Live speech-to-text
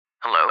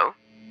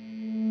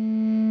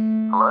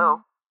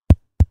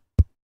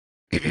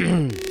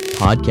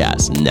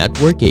Podcast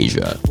Network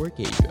Asia.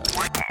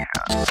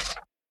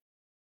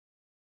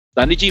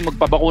 Danny G,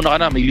 magpabakuna ka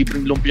na, may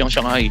libreng lumpiang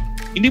Shanghai.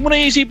 Hindi mo na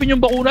iisipin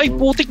yung bakuna, ay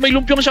putik, may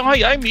lumpiang Shanghai,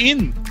 I'm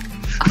in.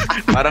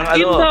 Parang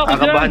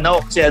kakabahan ako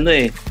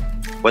kasi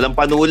walang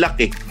panulak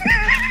eh.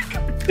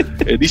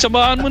 Di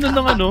samahan mo na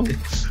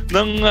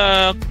ng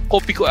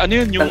kopi ko,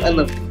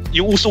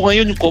 yung uso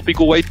ngayon, yung kopi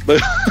ko white ba?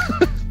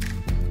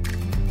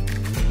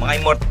 Mga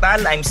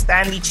Immortal, I'm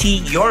Stanley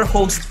Chi, your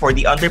host for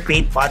the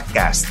Underpaid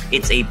Podcast.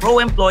 It's a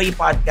pro-employee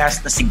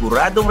podcast na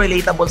siguradong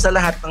relatable sa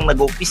lahat ng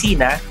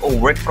nag-opisina o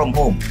work from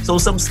home. So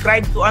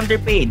subscribe to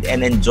Underpaid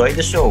and enjoy the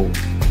show.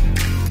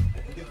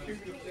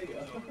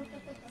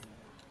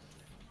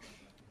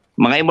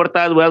 Mga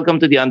Immortal, welcome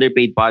to the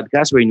Underpaid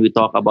Podcast wherein we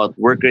talk about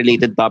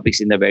work-related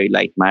topics in a very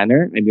light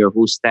manner. I'm your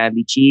host,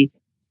 Stanley Chi.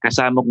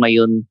 Kasama ko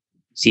ngayon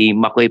si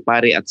Makoy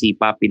Pare at si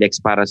Papi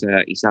Lex para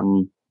sa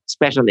isang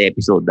special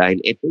episode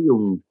dahil ito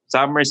yung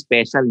summer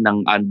special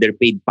ng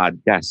Underpaid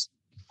Podcast.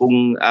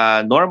 Kung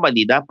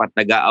normally dapat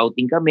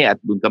nag-outing kami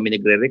at doon kami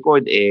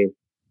nagre-record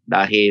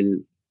dahil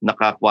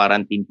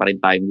naka-quarantine pa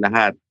rin tayong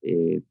lahat,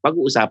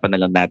 pag-uusapan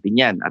na lang natin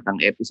yan. At ang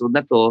episode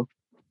na to,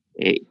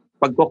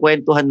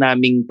 pagkukwentuhan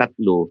naming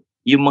tatlo,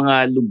 yung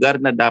mga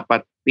lugar na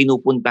dapat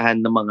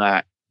pinupuntahan ng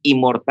mga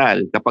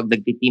immortal kapag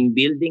nagti-team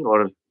building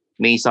or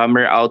may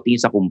summer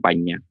outing sa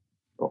kumpanya.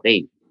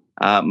 Okay.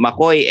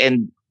 Makoy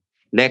and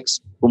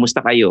Lex, kumusta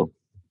kayo?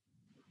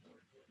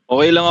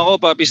 Okay lang ako,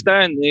 Papi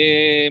Stan.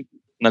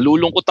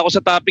 Nalulungkot ako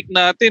sa topic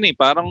natin .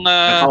 Parang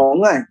Oo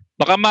nga.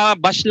 Baka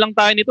ma-bash lang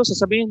tayo nito.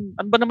 Sasabihin,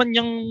 ano ba naman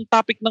yung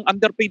topic ng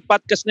Underpaid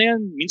Podcast na yan?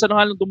 Minsan na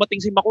nga lang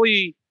dumating si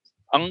Makoy.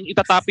 Ang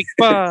itatopic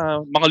pa,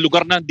 mga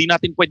lugar na hindi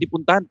natin pwede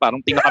puntahan.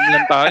 Parang tinakam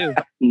lang tayo.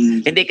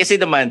 Hindi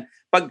kasi naman,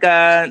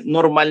 pagka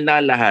normal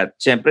na lahat,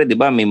 syempre, di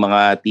ba, may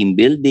mga team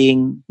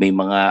building, may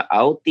mga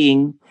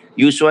outing.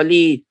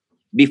 Usually,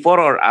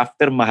 before or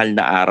after mahal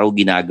na araw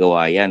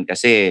ginagawa yan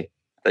kasi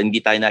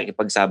hindi tayo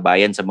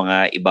nakikipagsabayan sa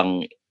mga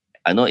ibang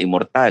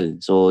immortal.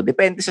 So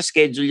depende sa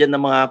schedule yan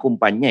ng mga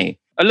kumpanya .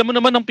 Alam mo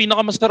naman ang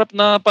pinakamasarap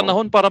na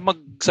panahon para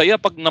magsaya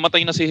pag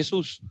namatay na si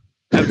Jesus.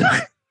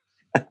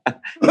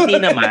 Hindi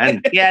naman.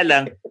 Kaya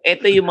lang,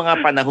 ito yung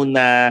mga panahon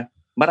na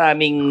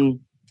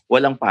maraming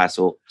walang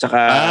pasok. Tsaka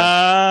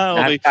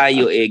lahat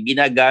tayo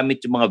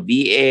ginagamit yung mga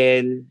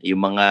VL,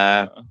 yung mga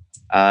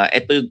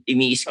ito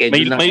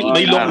ini-schedule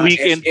may long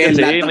weekend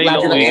kasi. May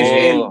long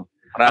weekend.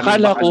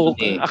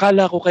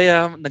 Akala ko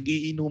kaya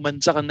nagiinuman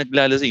sa kan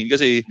naglalasing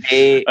kasi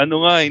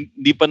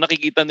hindi pa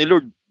nakikita ni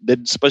Lord.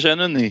 Deads pa siya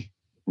nun .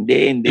 Hindi.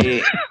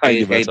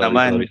 Kahit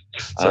naman.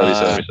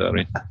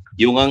 Sorry.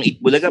 Yung ang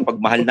Itbulaga, pag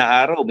mahal na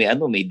araw,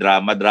 may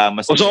drama.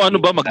 So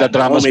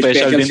magda-drama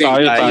special din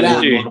tayo.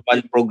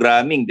 Normal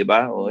programming, di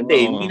ba?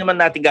 Hindi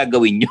naman natin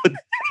gagawin yun.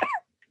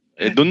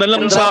 Doon na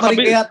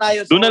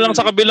lang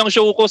sa kabilang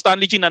show ko,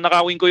 Stanley Chi,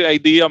 nanakawin ko yung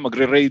idea,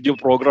 magre-radio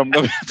program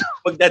kami.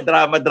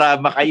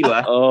 Magda-drama kayo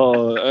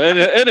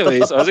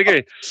Anyways,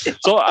 sige.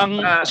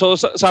 So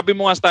sabi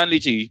mo nga,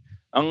 Stanley Chi,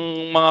 ang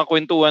mga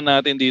kwentuhan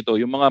natin dito,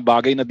 yung mga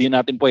bagay na di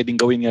natin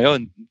pwedeng gawin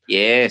ngayon.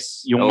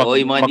 Yes. Yung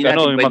mga di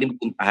natin pwedeng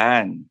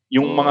puntahan.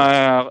 Yung mga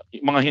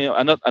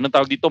ano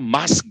tawag dito,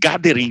 mass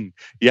gathering.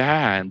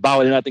 Yan,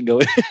 bawal natin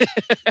gawin.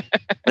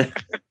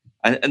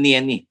 Ano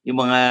yan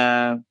yung mga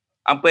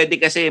ang pwede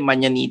kasi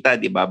manyanita,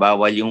 di ba?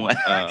 Bawal yung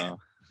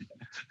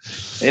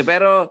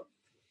pero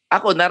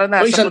ako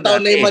naranasan ko isang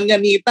taon na yung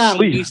manyanita.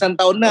 Isang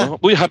taon na.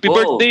 Happy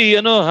birthday.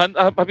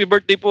 Happy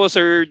birthday po,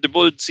 Sir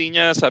Debold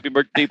Sinyas. Happy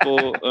birthday po.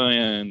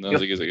 Ayan.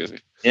 Sige.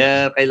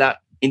 Yeah,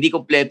 hindi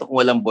kompleto kung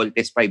walang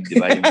Voltes 5, di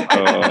ba?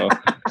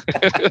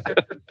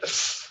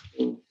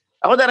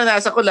 Ako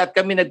naranasan ko lahat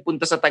kami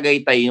nagpunta sa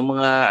Tagaytay, yung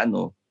mga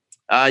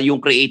yung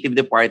creative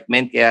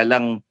department, kaya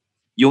lang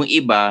yung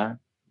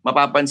iba,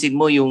 mapapansin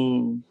mo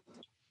yung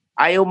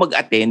ayaw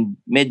mag-attend,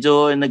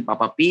 medyo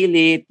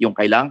nagpapapilit, yung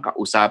kailangan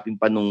kausapin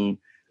pa nung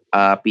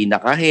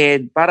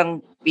pinaka-head, parang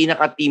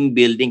pinaka-team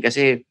building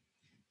kasi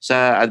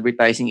sa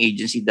advertising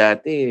agency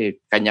dati,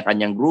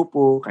 kanya-kanyang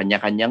grupo,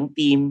 kanya-kanyang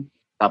team,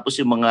 tapos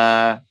yung mga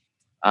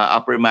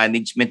upper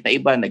management na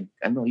iba,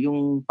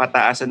 yung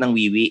pataasan ng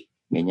wiwi,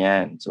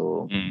 ganyan.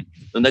 So,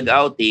 nung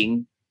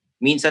nag-outing,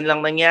 minsan lang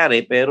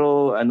nangyari,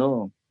 pero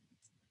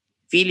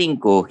feeling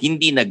ko,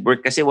 hindi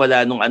nag-work kasi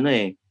wala nung ano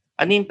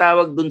yung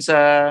tawag dun sa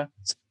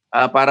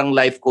parang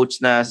life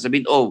coach na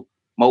sasabihin,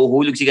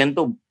 mauhulog si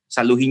ganito,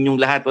 saluhin yung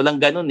lahat. Walang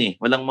ganun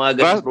Walang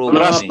mga ganun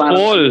program.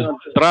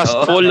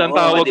 Trustful ang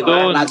tawag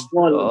doon.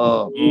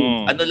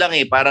 Ano lang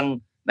parang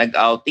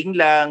nag-outing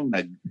lang,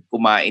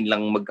 nagkumain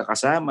lang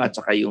magkakasama, at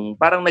saka yung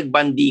parang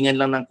nagbandingan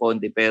lang ng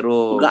konti,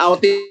 pero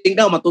mag-outing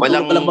ka,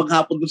 matutulog ka lang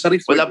maghapon dun sa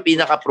resort. Walang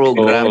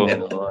pinaka-program,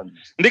 gano'n.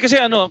 Hindi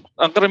kasi ang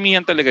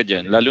karamihan talaga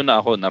dyan, lalo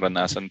na ako,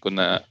 naranasan ko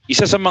na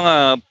isa sa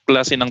mga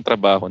klase ng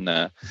trabaho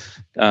na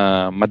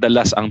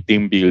madalas ang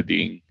team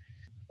building,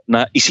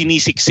 na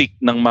isinisiksik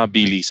ng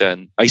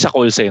mabilisan ay sa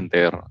call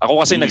center.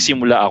 Ako kasi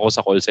nagsimula ako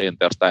sa call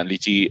center,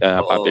 Stanley Chi,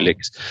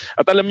 Papilex.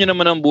 At alam niyo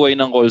naman ang buhay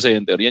ng call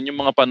center, yan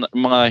yung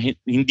mga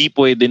hindi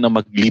pwede na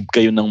mag-leave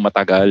kayo ng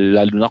matagal,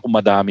 lalo na kung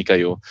madami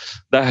kayo,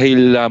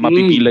 dahil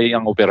mapipilay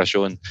ang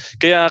operasyon.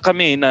 Kaya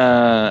kami na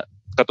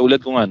katulad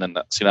ko nga,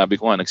 sinabi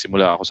ko nga,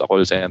 nagsimula ako sa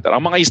call center.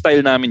 Ang mga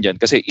style namin dyan,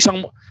 kasi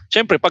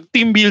syempre, pag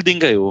team building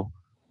kayo,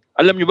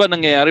 alam nyo ba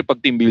nangyayari pag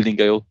team building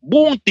kayo?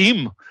 Buong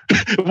team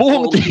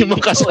ang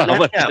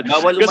kasama.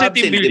 Kasi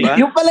team building. Diba?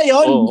 Yung pala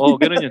yun. Oo,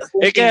 ganun yun.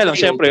 Kaya lang,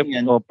 syempre,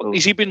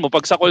 isipin mo,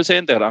 pag sa call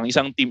center, ang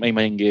isang team ay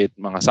mahigit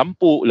mga 10,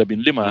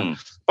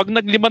 15. Pag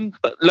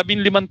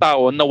 15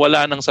 taon na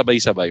wala nang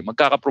sabay-sabay,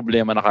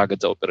 magkakaproblema na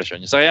kagad sa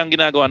operasyon. So, kaya ang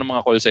ginagawa ng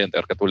mga call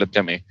center, katulad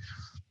kami,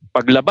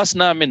 paglabas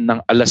namin ng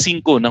alas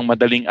 5 ng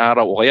madaling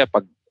araw o kaya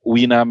pag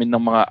uwi namin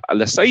ng mga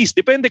alas 6,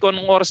 depende kung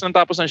anong oras nang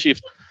tapos ng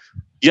shift,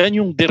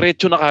 yan yung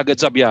diretso na kagad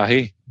sa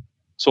biyahe.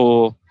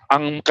 So,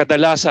 ang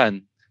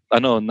kadalasan,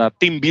 na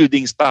team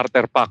building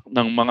starter pack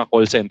ng mga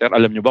call center,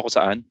 alam nyo ba kung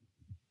saan?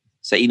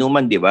 Sa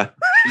inuman, di ba?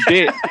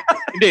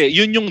 Hindi,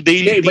 yun yung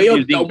daily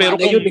team building. Pero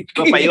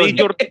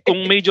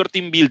kung major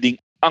team building,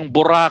 ang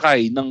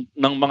Boracay ng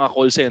mga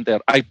call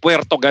center ay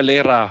Puerto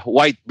Galera,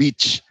 White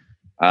Beach.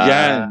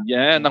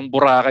 Yan ang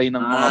Boracay ng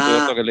mga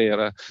Puerto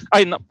Galera.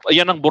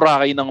 Yan ang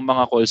Boracay ng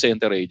mga call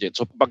center agent.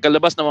 So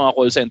pagkalabas ng mga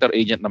call center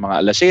agent na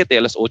mga alas 7,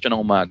 alas 8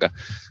 ng umaga,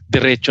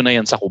 diretso na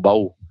yan sa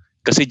Cubao.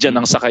 Kasi dyan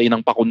ang sakay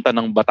ng pakunta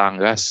ng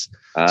Batangas.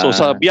 So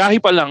sa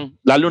biyahe pa lang,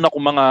 lalo na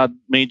kung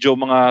medyo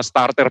mga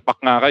starter pack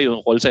nga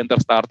kayo, call center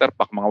starter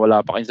pack, mga wala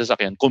pa kayong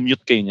sasakyan,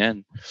 commute kayo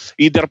niyan.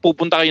 Either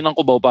pupunta kayo ng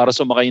Cubao para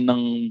sumakay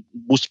ng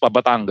bus pa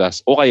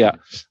Batangas, o kaya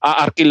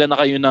aarkila na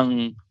kayo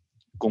ng,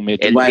 kung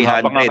medyo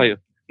dukha pa nga kayo.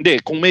 Hindi,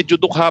 kung medyo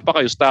dukha pa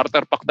kayo,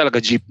 starter pack talaga,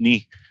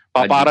 jeepney.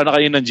 Papara na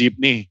kayo ng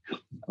jeepney.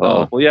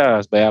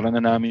 Kuya, bayaran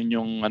na namin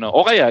yung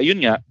O kaya,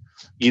 yun nga,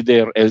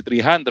 either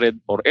L300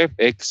 or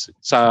FX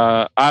sa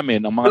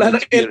amin. Ang mga wala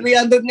na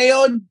L300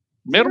 ngayon.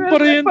 Meron pa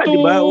rin to.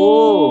 Diba?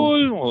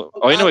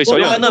 Anyway, so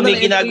yun.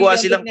 May ginagawa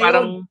silang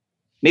parang,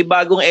 may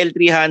bagong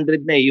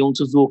L300 na yung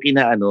Suzuki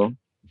na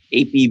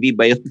APV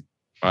ba yun?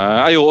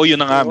 Yun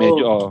na nga,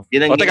 medyo.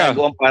 Yun ang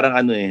ginagawang parang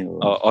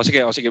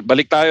Sige,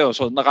 balik tayo.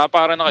 So,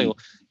 nakapara na kayo.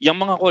 Yung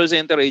mga call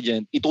center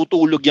agent,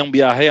 itutulog yung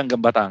biyahe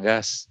hanggang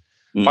Batangas.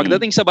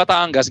 Pagdating sa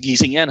Batangas,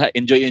 gising yan.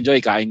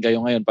 Enjoy, kain kayo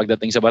ngayon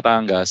pagdating sa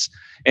Batangas.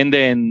 And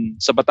then,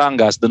 sa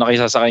Batangas, doon na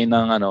kayo sasakay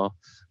ng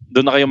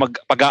doon na kayo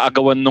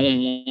pag-aagawan nung,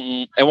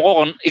 ewan ko,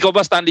 ikaw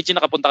ba, Stanley Chi,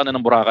 nakapunta ka na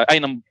ng Boracay?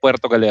 Ng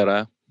Puerto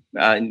Galera?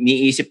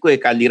 Niisip ko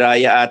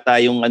Kaliraya ata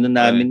yung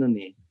namin nun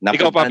eh.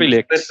 Ikaw,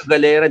 Papilex? Puerto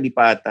Galera, di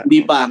pa ata.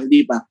 Hindi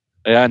pa.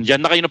 Ayan, diyan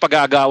na kayo na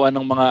pag-aagawan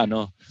ng mga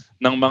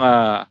ng mga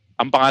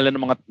ang pangalan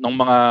ng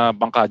mga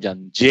bangka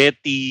diyan,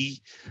 Jetty,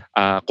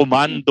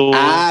 Commando.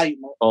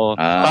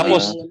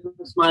 Tapos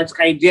Smart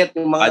Skyjet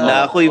yung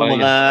mga yung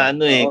mga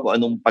kung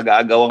anong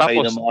pag-aagawan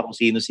kayo ng mga kung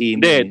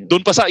sino-sino. Hindi,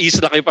 doon pa sa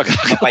isla kayo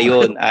pag-aagawan. Pa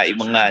yun,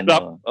 yung mga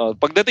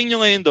pagdating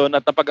nyo ngayon doon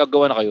at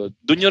napag-aagawan na kayo,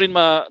 doon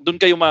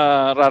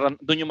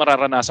yung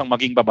mararanasang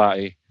maging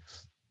babae.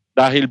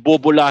 Dahil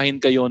bobolahin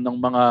kayo ng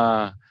mga,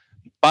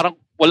 parang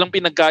walang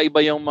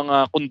pinagkaiba yung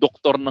mga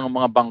konduktor ng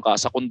mga bangka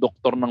sa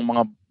konduktor ng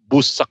mga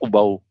bus sa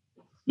Cubao.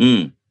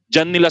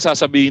 Diyan nila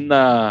sasabihin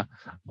na,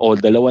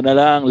 dalawa na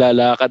lang,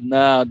 lalakad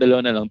na,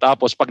 dalawa na lang.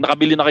 Tapos pag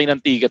nakabili na kayo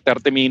ng ticket,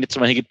 30 minutes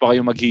mahigit pa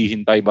kayo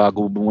maghihintay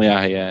bago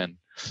bumiyahe yan.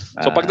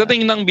 So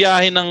pagdating ng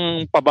biyahe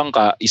ng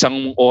pabangka,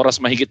 1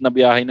 oras mahigit na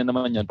biyahe na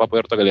naman yan pa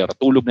Puerto Galera,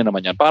 tulog na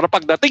naman yan. Para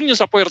pagdating nyo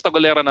sa Puerto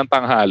Galera ng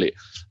tanghali,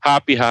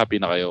 happy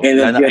na kayo.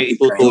 Na kayo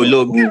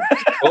itutulog.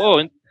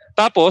 Oo.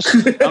 Tapos,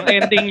 ang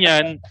ending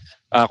niyan,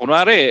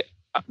 kunwari,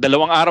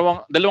 dalawang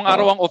araw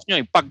ang off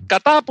nyo.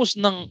 Pagkatapos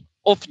ng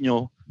off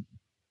nyo,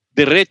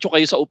 diretso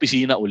kayo sa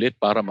opisina ulit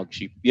para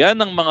mag-shift. Yan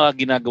ang mga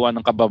ginagawa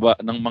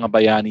ng mga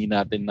bayani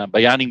natin na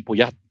bayaning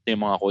puyat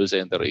yung mga call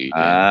center agent.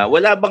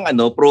 Wala bang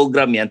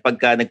program yan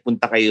pagka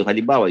nagpunta kayo,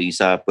 halimbawa yung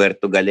sa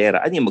Puerto Galera,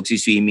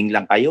 magsiswimming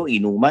lang kayo,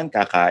 inuman,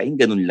 kakain,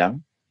 ganun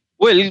lang?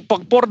 Well,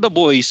 pag for the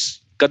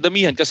boys,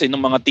 kadamihan kasi ng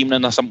mga team na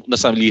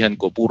nasalihan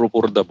ko, puro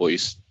for the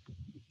boys.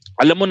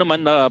 Alam mo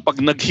naman na pag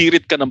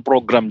naghirit ka ng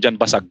program dyan,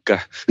 basag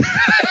ka.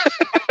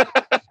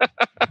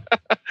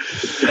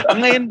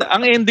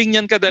 ang ending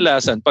niyan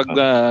kadalasan pag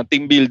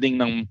team building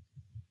ng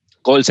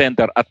call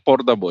center at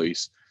for the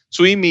boys,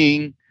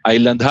 swimming,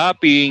 island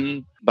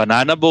hopping,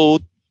 banana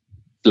boat,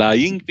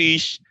 flying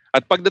fish,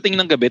 at pagdating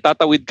ng gabi,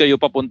 tatawid kayo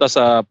papunta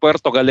sa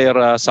Puerto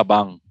Galera,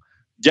 Sabang.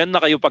 Diyan na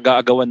kayo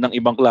pag-aagawan ng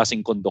ibang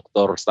klaseng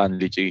konduktor,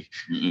 Stanley Chi.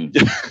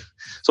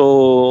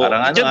 So,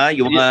 parang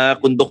yung mga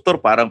konduktor,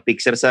 parang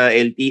fixer sa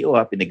LTO,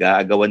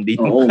 pinag-aagawan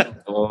dito.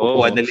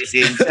 Kukuha na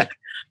lisensya.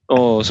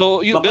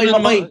 So, yung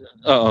ganun.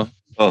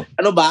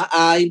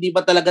 Hindi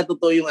ba talaga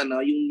totoo yung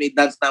may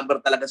dance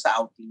number talaga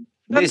sa outing?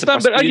 Dance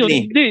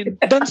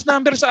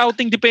number sa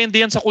outing, depende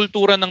yan sa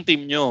kultura ng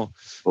team nyo.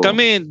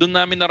 Kami, doon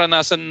namin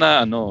naranasan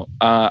na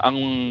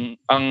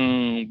ang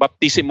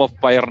baptism of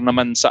fire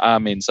naman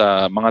sa amin,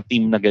 sa mga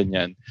team na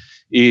ganyan,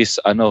 is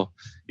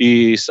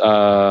is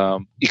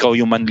ikaw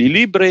yung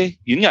manlilibre,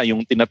 yun nga,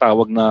 yung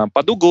tinatawag na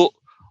padugo,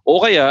 o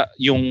kaya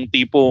yung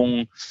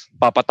tipong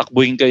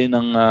papatakbuhin kayo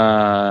ng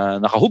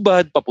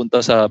nakahubad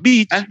papunta sa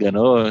beach,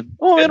 gano'n.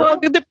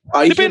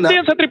 Depende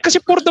yan sa trip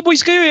kasi for the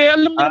boys kayo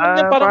Alam niyo naman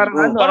yan,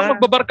 parang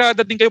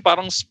magbabarkada din kayo,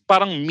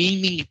 parang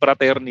mini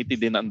fraternity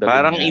din ang dating.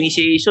 Parang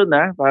initiation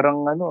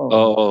parang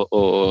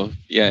Oo.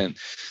 Yan.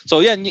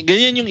 So yan,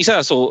 ganyan yung isa.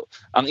 So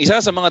ang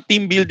isa sa mga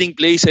team building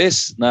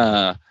places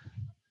na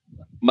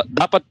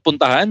dapat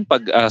puntahan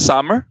pag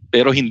summer,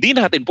 pero hindi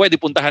natin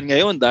pwede puntahan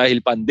ngayon dahil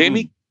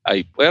pandemic,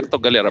 ay Puerto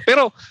Galera.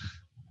 Pero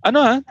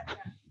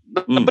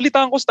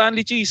nabalitaan ko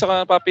Stanley Chi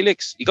sa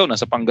Papilix. Ikaw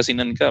nasa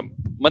Pangasinan ka.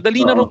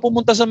 Madali na rin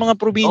pumunta sa mga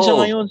probinsya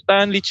ngayon,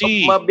 Stanley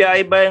Chi.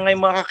 Mabiyahe ba yung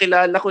mga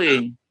kakilala ko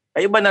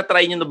Kayo ba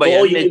na-try nyo na ba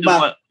yan?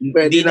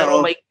 Hindi na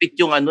maikpit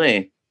yung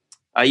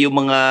yung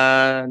mga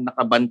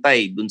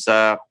nakabantay dun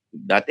sa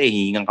dati,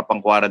 hihingang ka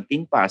pang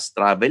quarantine pass,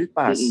 travel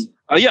pass.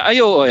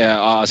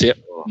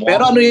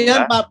 Pero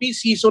yan, Papi,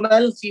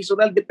 seasonal,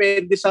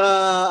 depende sa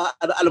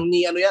alam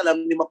ni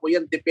Mako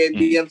yan,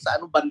 depende yan sa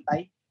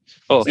bantay.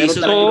 Pero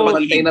talagang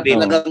bantay na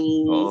talagang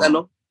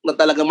na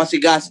talagang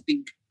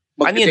masigasig.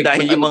 Yan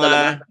dahil yung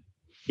mga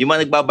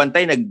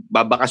nagbabantay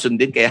nagbabakasyon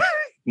din kaya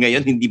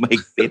ngayon hindi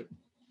mahigpit.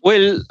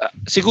 Well,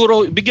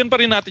 siguro bigyan pa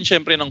rin natin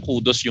syempre ng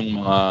kudos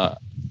yung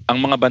ang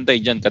mga bantay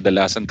diyan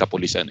kadalasan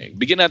kapulisan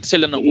Bigyan natin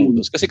sila ng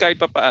kudos kasi kahit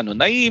paano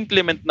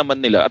nai-implement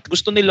naman nila at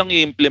gusto nilang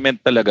i-implement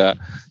talaga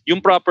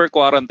yung proper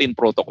quarantine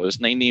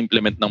protocols na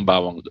ini-implement ng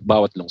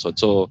bawat lungsod.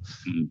 So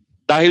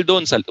dahil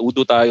doon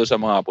saludo tayo sa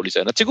mga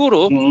kapulisan. At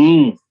siguro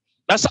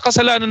nasa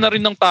kasalanan na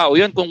rin ng tao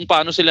yan kung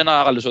paano sila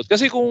nakakalusot.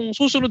 Kasi kung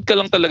susunod ka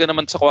lang talaga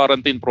naman sa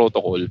quarantine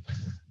protocol,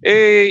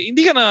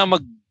 hindi ka na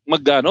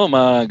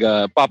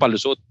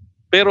papalusot.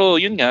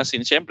 Pero yun nga,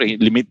 siyempre,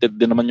 limited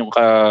din naman yung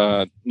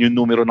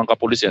numero ng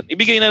kapulisan.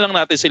 Ibigay na lang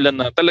natin sila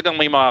na talagang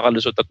may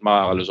makakalusot at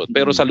makakalusot.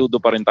 Pero saludo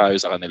pa rin tayo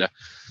sa kanila.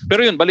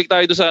 Pero yun, balik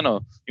tayo doon sa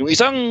yung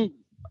isang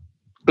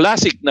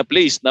classic na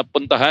place na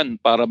puntahan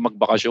para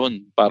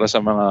magbakasyon para sa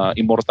mga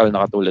immortal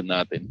na katulad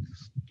natin.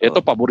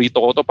 Ito,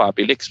 paborito ko to,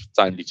 Papilix,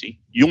 Stanley Chi.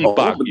 Yung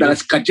Baguio.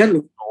 Madalas ka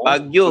dyan.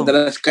 Baguio.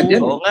 Madalas ka dyan.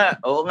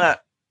 Oo nga.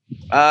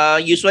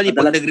 Usually,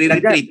 pag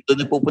nagre-retreat,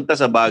 doon nagpupunta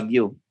sa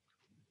Baguio.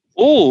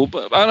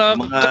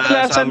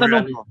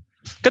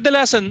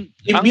 Kadalasan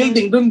yung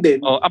building doon din.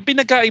 Ang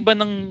pinagkaiba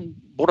ng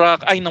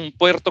ng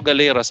Puerto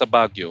Galera sa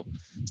Baguio,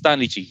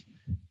 Stanley Chi,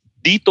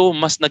 dito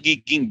mas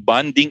nagiging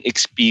bonding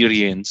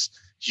experience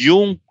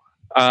yung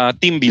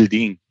team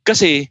building.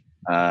 Kasi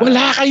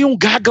wala kayong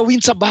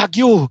gagawin sa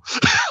Baguio.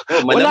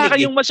 Wala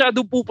kayong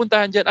masyadong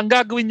pupuntahan dyan. Ang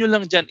gagawin nyo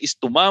lang dyan is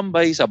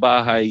tumambay sa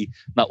bahay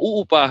na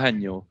uupahan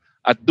nyo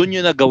at doon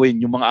nyo na gawin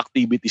yung mga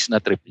activities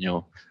na trip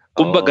nyo.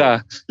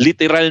 Kumbaga,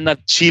 literal na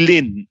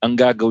chillin ang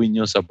gagawin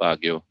nyo sa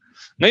Baguio.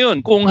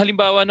 Ngayon, kung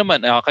halimbawa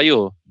naman,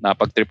 kayo,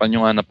 napagtripan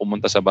nyo nga na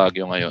pumunta sa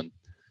Baguio ngayon,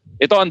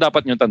 ito ang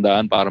dapat nyo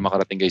tandaan para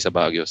makarating kayo sa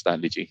Baguio,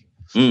 Stanley Chi.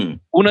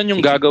 Una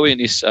nyong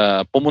gagawin is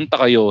pumunta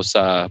kayo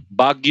sa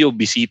Baguio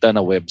Bisita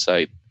na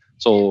website.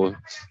 So,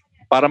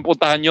 para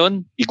puntahan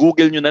yon,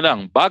 i-google nyo na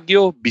lang,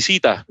 Baguio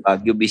Bisita.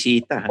 Baguio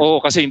Bisita.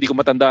 Kasi hindi ko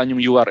matandaan yung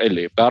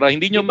URL Para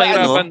hindi nyo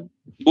mahirapan,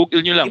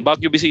 Google nyo lang,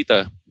 Baguio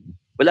Bisita.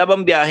 Wala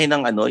bang biyahe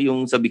ng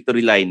yung sa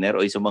Victory Liner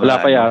o sa mga...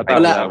 Wala pa yata.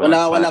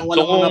 Walang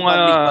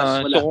public bus.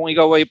 So kung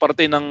ikaw ay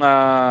parte ng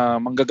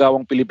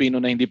manggagawang Pilipino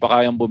na hindi pa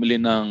kayang bumili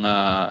ng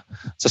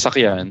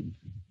sasakyan,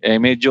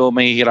 medyo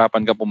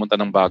mahihirapan ka pumunta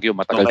ng Baguio.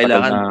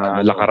 Matagal-tagal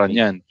na lakaran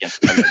yan.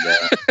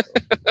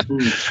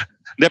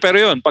 Pero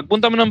yun,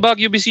 pagpunta mo ng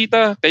Baguio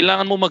Bisita,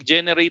 kailangan mo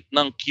mag-generate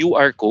ng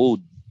QR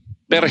code.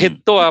 Per head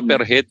to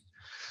per head.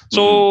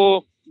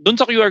 So, doon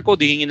sa QR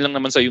code, hihingin lang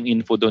naman sa yung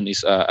info doon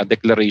is a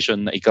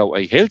declaration na ikaw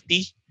ay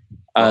healthy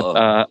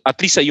at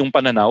least sa yung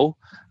pananaw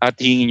at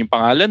hihingin yung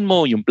pangalan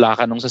mo, yung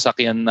plaka ng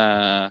sasakyan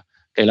na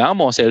kailangan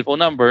mo,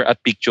 cellphone number at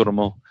picture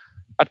mo.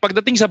 At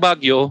pagdating sa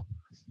Baguio,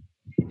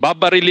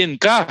 babarilin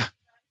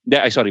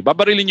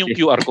yung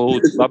QR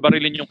code.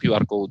 Babarilin yung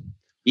QR code.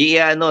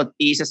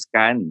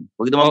 i-scan.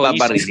 Huwag naman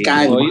babarilin.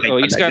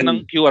 I-scan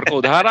ng QR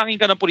code. Harangin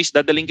ka ng pulis,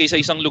 dadaling kayo sa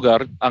isang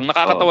lugar. Ang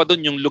nakakatawa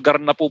doon, yung lugar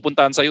na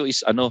pupuntahan sa'yo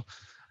is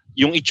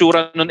yung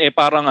itsura nun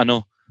parang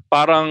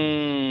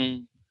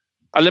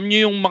alam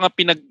niyo yung mga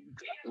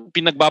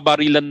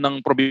pinagbabarilan ng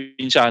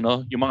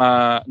probinsyano, yung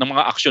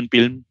mga action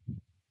film.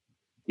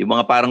 Yung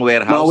mga parang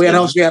warehouse. Mga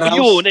warehouse.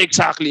 Yun,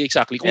 exactly.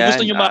 Kung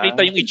gusto niyo makita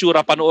yung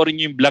itsura, panoorin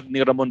niyo yung vlog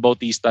ni Ramon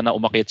Bautista na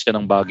umakyat siya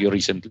ng Baguio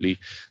recently.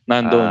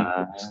 Nandun.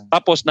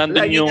 Tapos nandun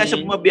lagi yung... Lagi na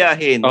siya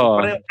bumabiyahe.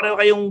 Pareho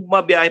kayong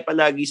bumabiyahe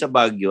palagi sa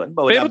Baguio. Ano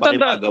ba? Wala ba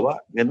kayong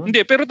magawa? Ganun?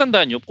 Hindi, pero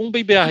tandaan nyo, kung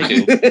may biyahe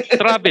kayo,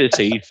 travel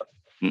safe.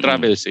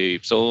 Travel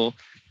safe. So,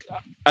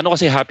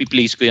 kasi happy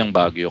place ko yung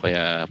Baguio,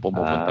 kaya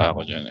pumupunta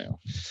ako dyan.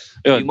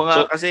 Yung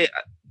mga kasi...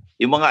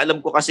 Yung mga alam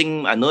ko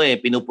kasing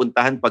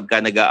pinupuntahan pagka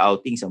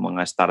nag-outing sa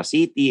mga Star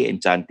City,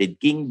 Enchanted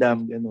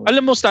Kingdom, gano'n.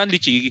 Alam mo, Stanley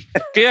Chi,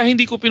 kaya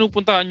hindi ko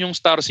pinupuntahan yung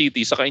Star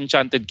City saka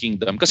Enchanted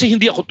Kingdom kasi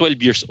hindi ako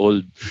 12 years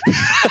old.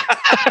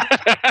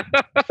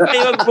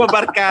 Ay,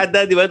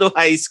 magpabarkada, di ba? No,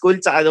 high school,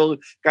 saka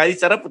kahit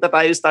sarap, punta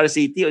tayo Star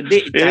City.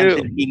 Hindi,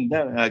 Enchanted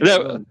Kingdom.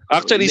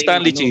 Actually,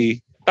 Stanley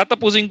Chi,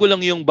 tatapusin ko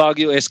lang yung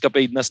Baguio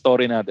escapade na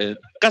story natin.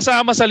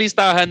 Kasama sa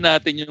listahan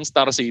natin yung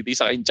Star City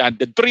sa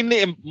Enchanted.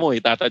 Pre-empt mo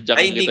tatadyak.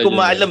 Ay, hindi ko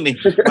maalam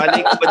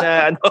Malay ko pa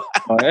na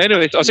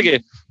Anyways,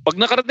 sige. Pag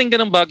nakarating ka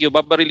ng Baguio,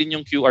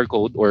 babarilin yung QR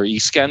code or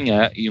i-scan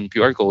nga yung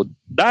QR code.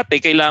 Dati,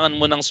 kailangan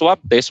mo ng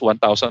swab test,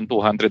 1,200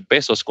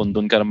 pesos kung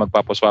doon ka na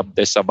magpapaswab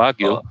test sa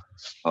Baguio.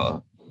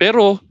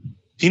 Pero,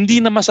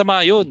 hindi na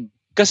masama yun.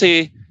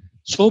 Kasi,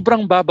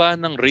 sobrang baba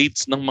ng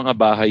rates ng mga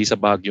bahay sa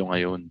Baguio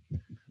ngayon.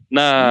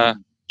 Na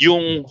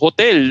yung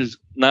hotel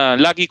na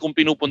lagi kong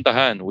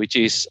pinupuntahan, which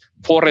is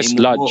Forest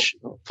Lodge.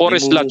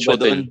 Forest Lodge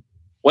Hotel.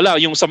 Wala,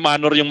 yung sa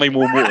Manor yung may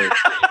mumu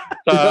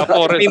Sa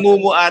Forest. May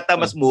mumu ata,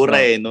 mas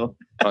mura no?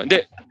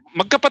 Hindi.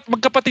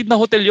 Magkapatid na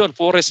hotel yon,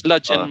 Forest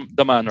Lodge and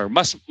the Manor.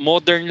 Mas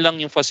modern lang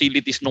yung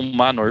facilities ng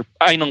Manor,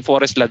 ng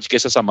Forest Lodge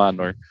kaysa sa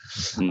Manor.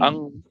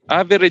 Ang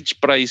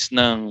average price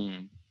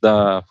ng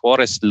the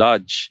Forest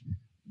Lodge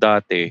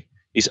dati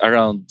is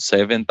around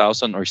 7,000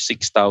 or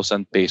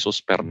 6,000 pesos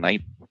per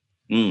night.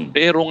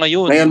 Pero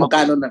ngayon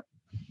magkano na?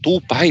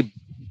 2,500.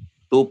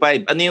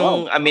 2,500. Ano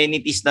yung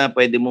amenities na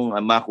pwede mong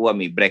makuha?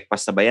 May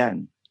breakfast na ba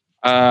yan?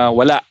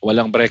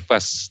 Walang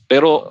breakfast.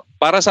 Pero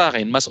para sa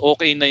akin, mas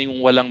okay na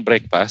yung walang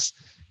breakfast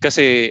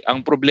kasi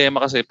ang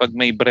problema kasi pag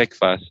may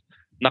breakfast,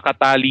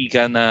 nakatali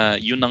ka na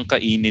yun ang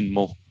kainin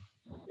mo.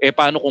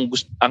 Paano kung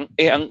ang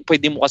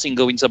pwede mo kasing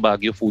gawin sa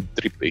Baguio food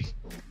trip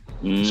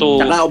So,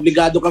 saka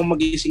obligado kang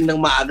magising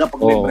ng maaga pag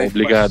may breakfast.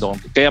 Obligado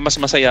kang. Kaya mas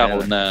masaya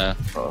ako na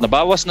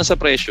nabawas na sa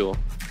presyo,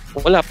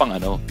 wala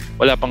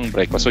pang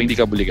breakfast. So hindi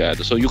ka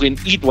obligado. So you can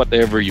eat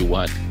whatever you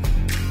want.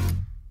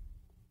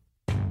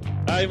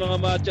 Hi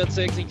mga macho at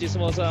sexy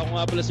chismosa. Ako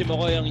nga pala si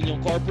Makoy, ang inyong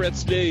corporate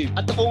slave.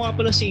 At ako nga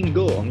pala si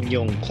Ingo, ang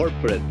inyong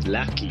corporate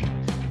lucky.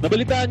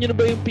 Nabalitaan niyo na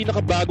ba yung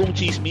pinakabagong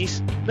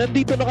chismis?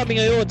 Nandito na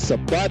kami ngayon sa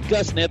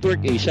Podcast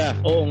Network Asia.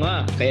 Oo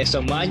nga, kaya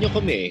samahan niyo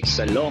kami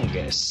sa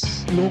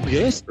longest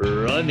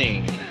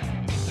running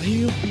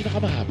ay yung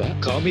pinakamahaba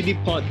comedy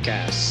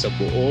podcast sa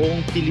buong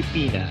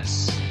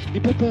Pilipinas.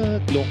 Di ba pag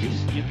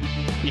longest yung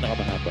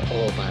pinakamahaba?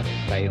 Oo pare,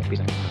 tayo yung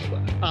pinakamahaba.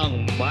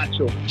 Ang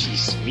Macho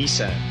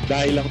Chismisan.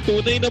 Dahil ang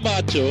tunay na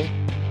macho,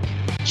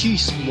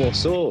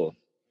 chismoso.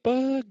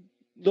 Pag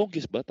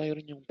longest ba, tayo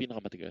rin yung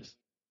pinakamatigas?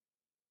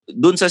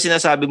 Doon sa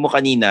sinasabi mo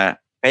kanina,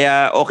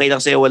 kaya okay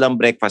lang sa'yo walang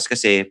breakfast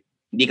kasi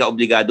hindi ka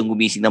obligadong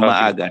gumising ng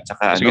maaga.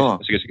 Tsaka Sige.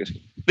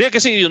 Hindi,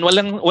 kasi yun,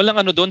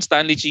 walang doon,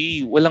 Stanley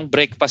Chi, walang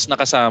breakfast na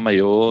kasama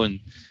yun.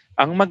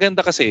 Ang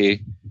maganda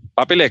kasi,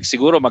 Papilex,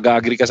 siguro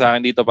mag-agree ka sa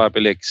akin dito,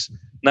 Papilex,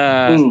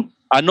 na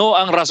ano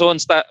ang rason,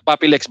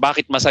 Papilex,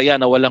 bakit masaya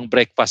na walang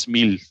breakfast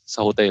meal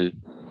sa hotel?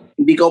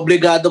 Hindi ka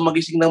obligado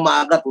magising ng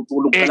maaga,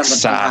 tutulog ka lang.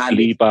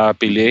 Exactly,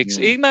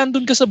 Papilex.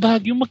 Nandun ka sa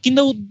Baguio,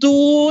 makinaw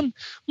doon.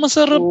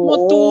 Masarap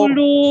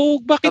matulog.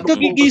 Bakit ka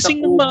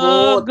gigising ng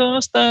maaga,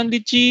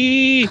 Stanley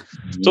Chi?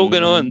 So,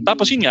 ganoon.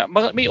 Tapos yun nga,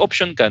 may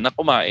option ka na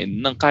kumain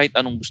ng kahit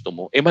anong gusto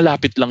mo.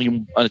 Malapit lang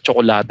yung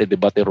chocolate de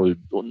Baterol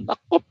doon.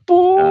 Ako po.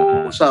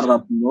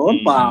 Sarap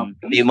nun, Pap.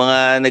 Yung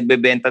mga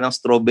nagbebenta ng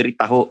strawberry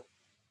taho.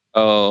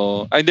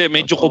 Hindi,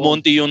 medyo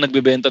kumonti yung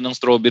nagbebenta ng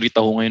strawberry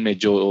taho ngayon,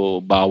 medyo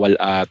bawal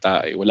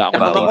ata. Wala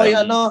akong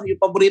bawal. Yung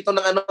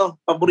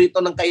paborito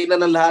ng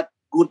kainan ng lahat,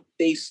 Good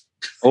Taste.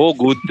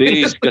 Good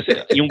taste. Kasi,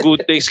 yung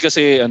good taste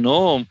kasi,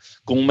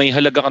 kung may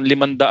halaga kang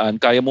 500,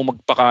 kaya mo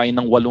magpakain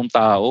ng 8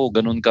 tao.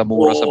 Ganun ka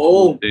mura sa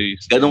good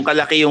taste. Ganun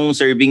kalaki yung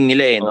serving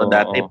nila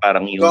Dati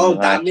parang yung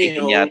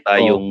chicken yata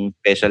yung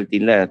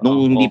specialty nila.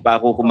 Nung hindi pa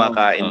ako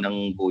kumakain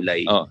ng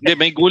gulay.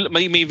 Hindi,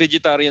 may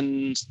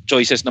vegetarian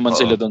choices naman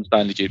sila doon,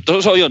 Stanley Chip.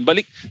 So yun,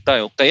 balik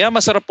tayo. Kaya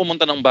masarap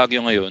pumunta ng Baguio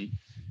ngayon.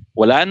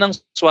 Wala nang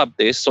swab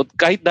test. So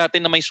kahit dati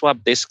na may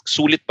swab test,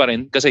 sulit pa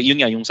rin. Kasi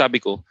yun nga, yung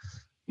sabi ko,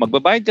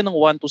 magbabayad ka ng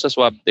 1-2 sa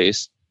swab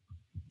test.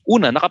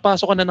 Una,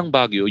 nakapasok ka na ng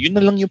Baguio. Yun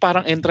na lang yung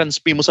parang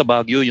entrance fee mo sa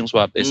Baguio, yung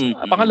swab test.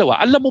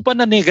 Pangalawa, alam mo pa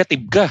na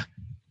negative ka.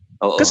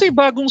 Kasi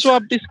bagong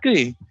swab test ka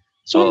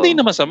So, hindi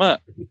na masama.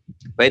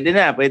 Pwede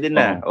na.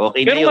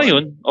 Okay pero na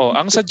yun. Ngayon,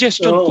 ang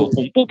suggestion ko,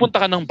 kung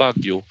pupunta ka ng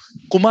Baguio,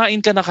 kumain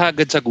ka na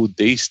kagad sa Good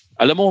Taste.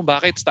 Alam mo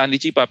bakit, Stanley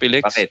Chi,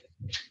 Papilex? Bakit?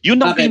 Yun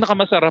ang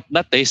pinakamasarap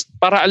na test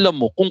para alam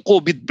mo kung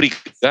COVID-free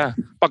ka.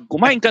 Pag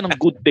kumain ka ng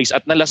Good Taste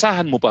at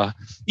nalasahan mo pa,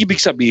 ibig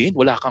sabihin,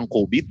 wala kang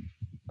COVID.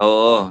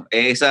 Oo.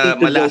 Sa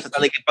malasa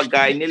talaga yung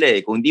pagkain nila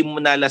Kung hindi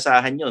mo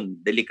nalasahan yun,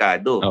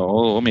 delikado.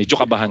 Oo, medyo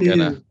kabahan ka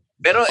na.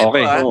 Pero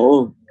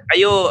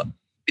kayo,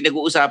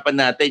 pinag-uusapan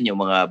natin yung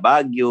mga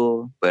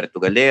Baguio,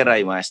 Puerto Galera,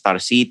 yung mga Star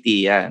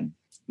City, yan.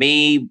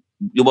 May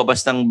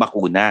lumabas ng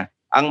bakuna.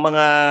 Ang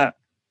mga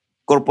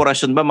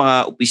korporasyon ba,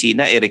 mga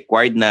opisina,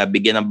 required na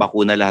bigyan ng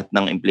bakuna lahat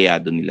ng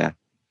empleyado nila?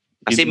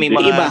 Kasi may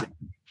mga...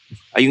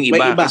 Yung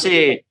iba.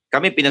 Kasi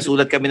kami,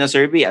 pinasulat kami ng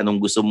survey. Anong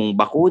gusto mong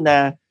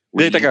bakuna?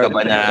 Willing ka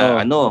ba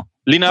na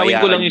Linawin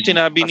ko lang yung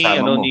sinabi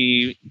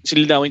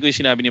linawin ko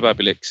yung sinabi ni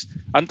Papi Lex.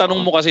 Ang tanong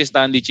mo kasi,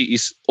 Stanley Chi,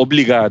 is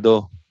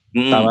obligado.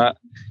 Tama?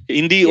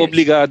 Hindi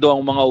obligado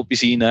ang mga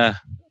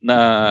opisina na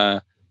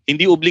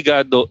hindi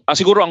obligado.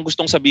 Siguro ang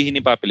gustong sabihin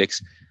ni Papi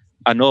Lex,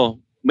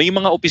 may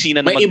mga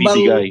opisina na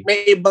magbibigay.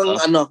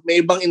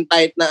 May ibang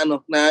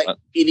entitled na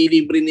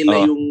ililibre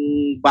nila yung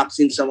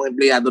vaccine sa mga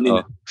empleyado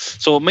nila.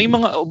 So may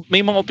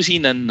mga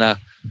opisina na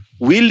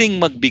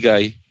willing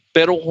magbigay,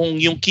 pero kung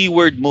yung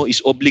keyword mo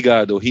is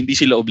obligado, hindi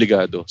sila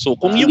obligado. So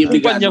kung yung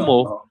kumpanya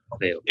mo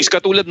is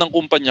katulad ng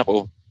kumpanya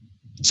ko,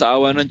 sa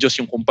awa ng Diyos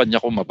yung kumpanya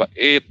ko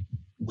mabait,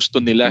 gusto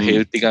nila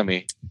healthy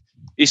kami,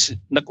 is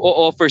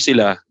nag-o-offer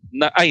sila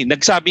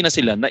nagsabi na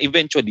sila na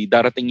eventually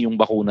darating yung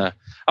bakuna.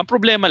 Ang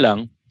problema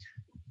lang,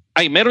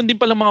 meron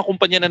din pala mga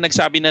kumpanya na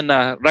nagsabi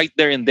na right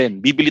there and then,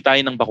 bibili tayo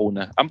ng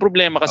bakuna. Ang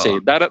problema kasi,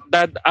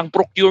 ang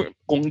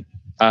kung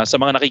sa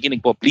mga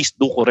nakikinig po, please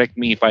do correct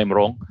me if I'm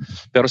wrong.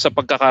 Pero sa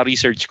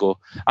pagkaka-research ko,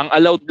 ang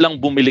allowed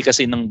lang bumili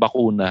kasi ng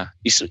bakuna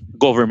is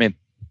government.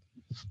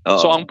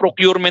 So ang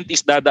procurement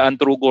is dadaan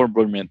through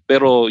government,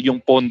 pero yung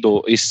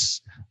pondo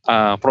is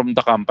from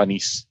the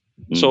companies.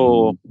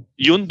 So,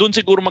 yun doon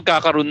siguro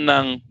magkakaroon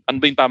ng ano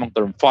ba yung tamang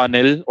term?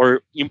 Funnel or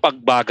yung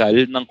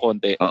pagbagal ng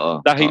konti.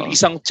 Dahil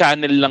isang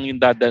channel lang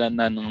yung dadala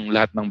na ng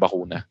lahat ng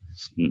bakuna.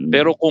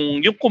 Pero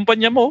kung yung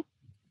kumpanya mo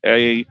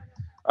ay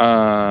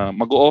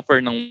mag-o-offer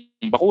ng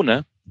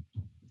bakuna,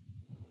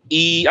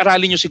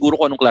 i-aralin nyo siguro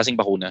kung anong klaseng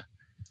bakuna.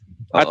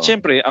 At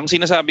syempre, ang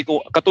sinasabi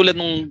ko, katulad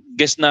nung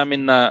guest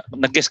namin na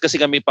nag-guest kasi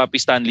kami,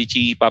 Papi Stanley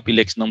Chi, Papi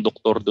Lex ng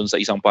doktor doon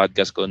sa isang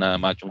podcast ko na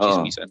Machong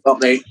Sismisan.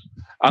 Okay.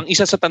 Ang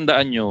isa sa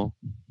tandaan nyo,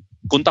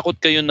 kung takot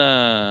kayo na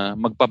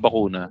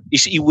magpabakuna,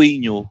 is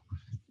i-weigh nyo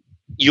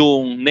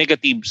yung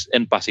negatives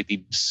and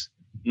positives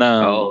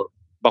na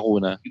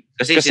bakuna.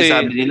 Kasi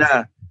sabi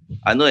nila,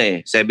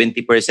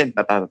 70%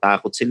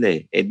 natatakot sila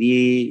eh. E di,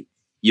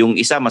 yung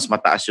isa mas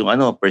mataas yung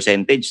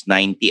percentage,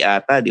 90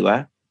 ata, di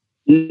ba?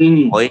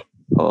 Okay.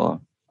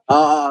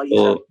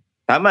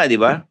 Tama,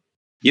 di ba?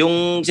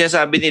 Yung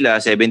sinasabi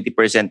nila,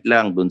 70%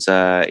 lang dun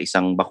sa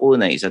isang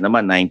bakuna, isa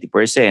naman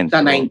 90%.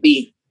 Sa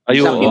 90.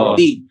 Ayun.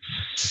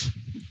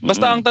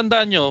 Basta ang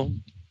tandaan nyo,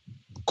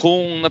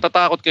 kung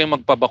natatakot kayo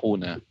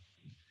magpabakuna,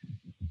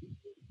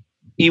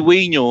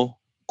 i-weigh nyo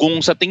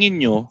kung sa tingin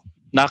nyo,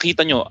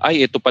 nakita nyo,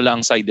 ito pala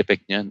ang side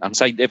effect niyan. Ang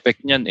side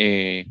effect niyan,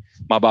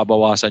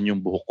 mababawasan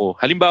yung buhok ko.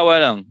 Halimbawa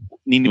lang,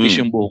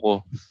 ninipis yung buhok ko.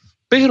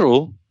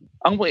 Pero,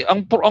 ang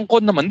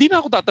con naman, di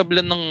na ako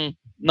tatablan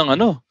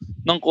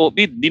ng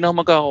COVID. Di na ako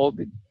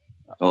magka-COVID.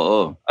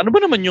 Oo. Ano ba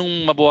naman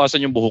yung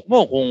mabawasan yung buhok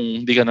mo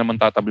kung di ka naman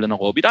tatablan ng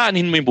COVID?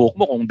 Aanhin mo yung buhok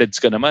mo kung deads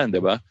ka naman, di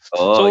ba?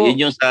 So,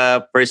 yun yung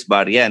sa first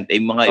variant.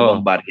 Mga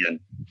ibang variant.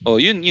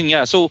 Yun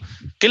nga. So,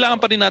 kailangan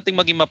pa rin nating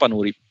maging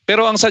mapanuri.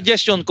 Pero ang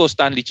suggestion ko,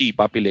 Stanley Chi,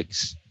 Papi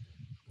Lex,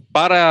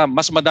 para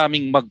mas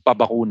madaming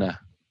magpabakuna,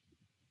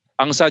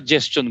 ang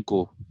suggestion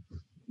ko,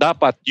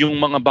 dapat yung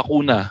mga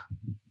bakuna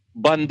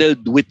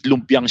bundled with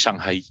lumpiang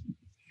Shanghai.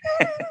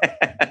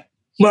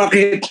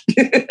 Bakit?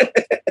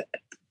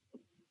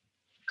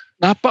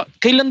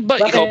 Kailan ba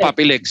ikaw,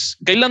 Papi Lex?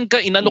 Kailan ka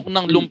inalok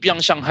ng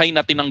lumpiang Shanghai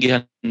na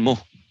tinanggihan mo?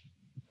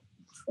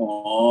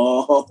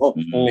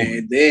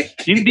 Pwede.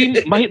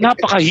 Hindi,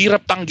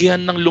 napakahirap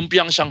tanggihan ng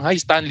lumpiang Shanghai,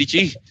 Stanley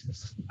Chi.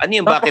 Ano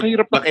yun?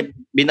 Bakit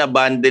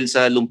binabundle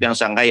sa lumpiang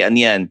Shanghai?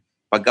 Ano yan?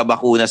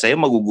 Pagkabakuna sa'yo,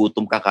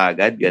 magugutom ka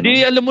kagad?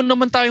 Di, alam mo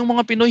naman tayong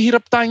mga Pinoy,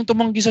 hirap tayong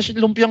tumanggi sa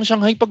lumpiang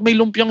Shanghai. Pag may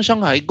lumpiang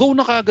Shanghai, go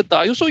na kagad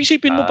tayo. So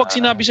isipin mo pag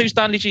sinabi sa'yo,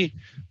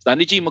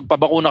 Stanley Chi,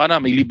 magpabakuna ka na,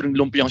 may libreng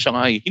lumpiang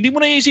Shanghai. Hindi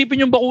mo na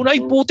iisipin yung bakuna,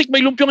 putik,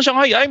 may lumpiang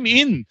Shanghai, I'm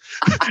in.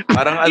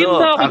 Parang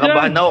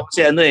kakabahan ako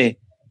kasi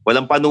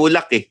walang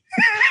panulak eh.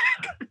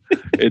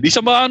 Di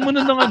samahan mo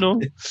na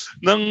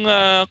ng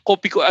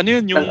kopi ko. Ano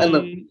yun?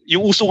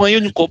 Yung uso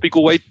ngayon, yung kopi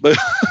ko white ba?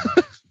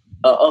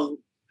 Oo.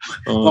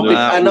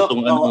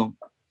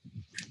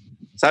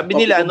 Sabi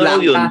nila,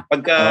 yun?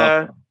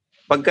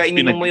 Pagka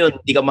ininom mo yun,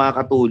 hindi ka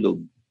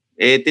makakatulog.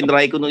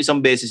 Tinry ko nung isang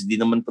beses, di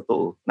naman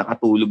totoo.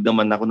 Nakatulog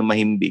naman ako na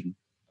mahimbing.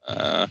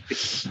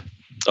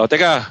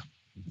 Teka.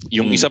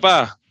 Yung isa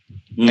pa.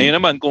 Ngayon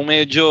naman, kung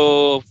medyo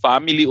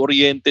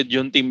family-oriented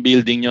yung team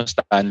building nyo,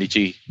 Stanley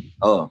Chi.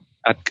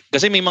 At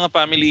kasi may mga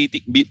family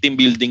team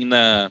building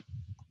na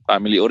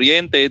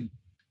family-oriented,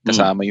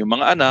 kasama yung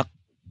mga anak,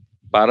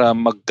 para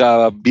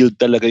magka-build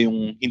talaga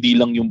yung, hindi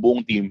lang yung buong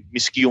team,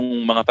 miski yung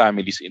mga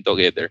families in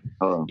together.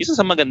 Isa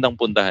sa magandang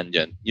puntahan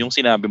dyan, yung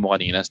sinabi mo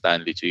kanina,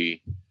 Stanley Chi.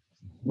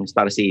 Yung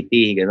Star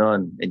City,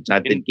 gano'n.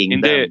 Enchanted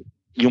Kingdom. Hindi.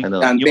 Yung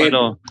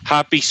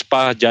Happy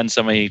Spa dyan sa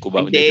may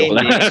Cubao. Hindi.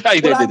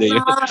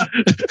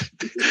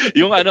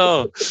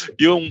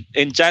 Yung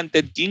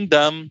Enchanted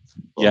Kingdom,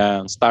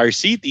 yung Star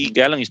City,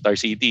 kaya lang yung Star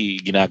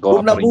City,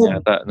 ginagawa pa rin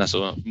yata.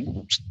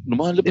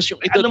 Lumalabas yung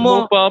edad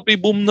mo, Papi,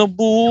 boom na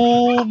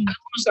boom.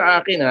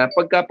 Sa akin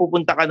pagka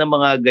pupunta ka ng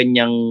mga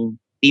ganyang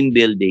team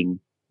building,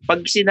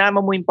 pag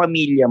sinama mo yung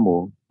pamilya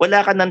mo,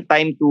 wala ka ng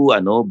time to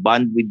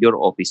bond with your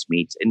office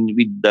mates and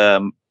with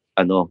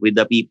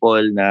the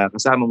people na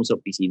kasama mo sa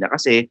opisina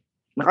kasi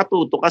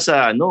nakatuto ka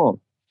sa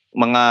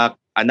mga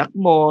anak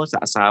mo, sa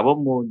asawa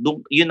mo,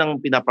 yun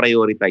ang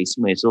pinaprioritize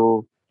mo eh.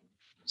 So,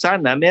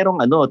 sana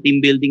merong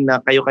team building na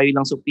kayo-kayo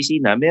lang sa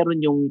opisina,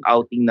 meron yung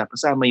outing na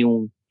kasama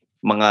yung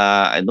mga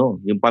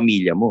yung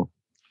pamilya mo.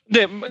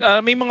 Hindi,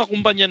 may mga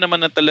kumpanya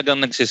naman na talagang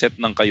nagsiset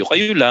ng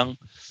kayo-kayo lang.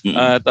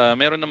 At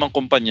meron namang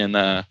kumpanya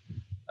na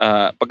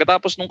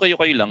pagkatapos nung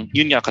kayo-kayo lang,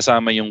 yun nga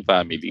kasama yung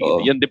family.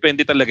 Yan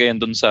depende talaga yan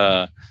dun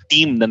sa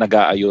team na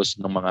nag-aayos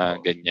ng mga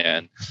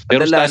ganyan.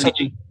 Pero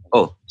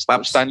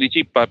Stanley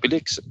G,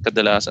 Papilix,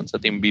 kadalasan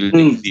sa team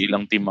building, hindi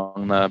lang team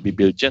ang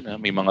nabibuild dyan.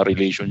 May mga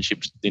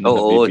relationships din na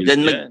nabibuild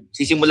dyan.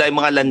 Nagsisimula yung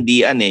mga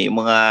landian yung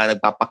mga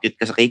nagpapakyut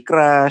ka sa kay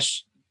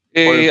crush.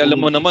 Alam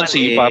mo naman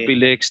si Papi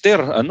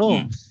Lexter,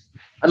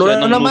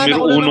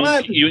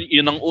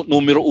 Yun ang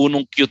numero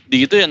unong cute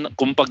dito yan.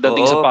 Kung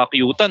pagdating sa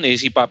pakyutan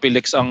si Papi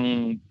Lex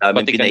ang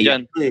batikan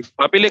dyan.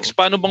 Papi Lex,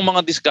 paano bang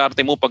mga diskarte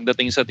mo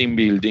pagdating sa team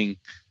building?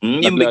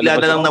 Yung bigla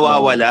na lang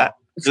nawawala.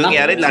 So,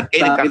 nangyari, lahat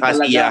kayo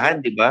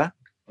nagkakasiyahan, di ba?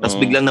 Tapos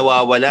biglang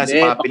nawawala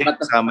si Papi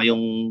Lex kasama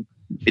yung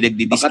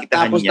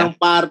pinagdidiskitahan niya. Pagkatapos ng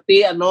party,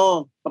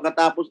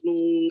 pagkatapos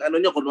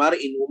nung kunwari,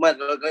 inuman,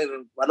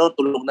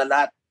 tulog na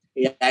lahat.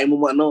 Yayain mo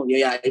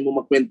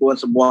magkwentuhan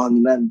sa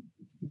buhanginan.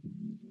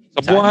 Sa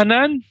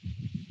buhanan?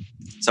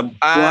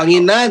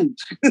 Buhanginan.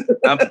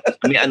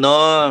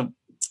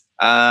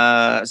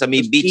 Sa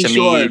may beach, sa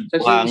may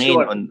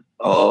buhangin.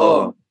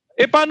 Oo.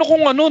 Paano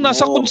kung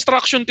nasa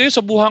construction kayo,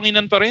 sa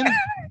buhanginan pa rin?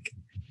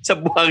 Sa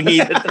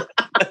buhanginan.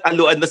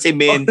 Haluan na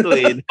semento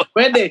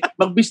Pwede.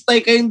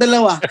 Magbistay kayong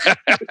dalawa.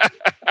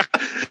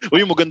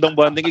 Uy, magandang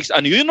bonding.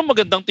 Yun ang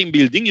magandang team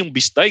building, yung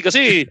bistay.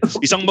 Kasi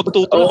isang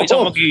magtutulog,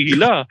 isang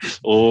maghihila.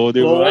 Di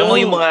ba? Alam mo,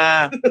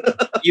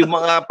 yung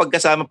mga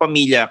pagkasama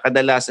pamilya,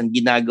 kadalasan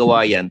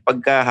ginagawa yan.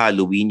 Pagka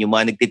Halloween, yung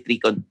mga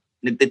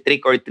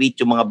nagtitrick or treat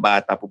yung mga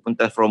bata,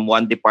 pupunta from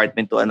one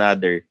department to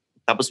another,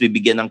 tapos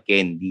bibigyan ng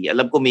candy.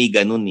 Alam ko may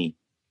ganun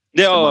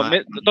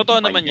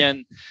totoo naman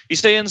yan.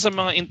 Isa yan sa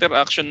mga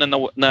interaction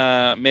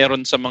na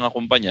meron sa mga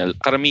kumpanya.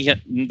 Karamihan,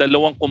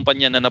 dalawang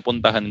kumpanya na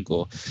napuntahan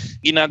ko,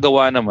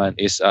 ginagawa naman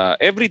is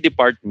every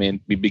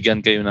department,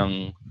 bibigyan kayo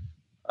ng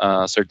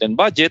certain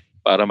budget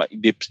para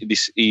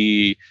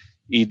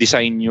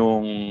i-design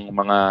yung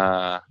mga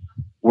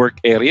work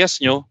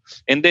areas nyo.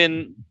 And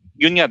then,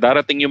 yun nga,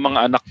 darating yung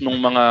mga anak ng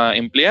mga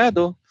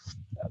empleyado.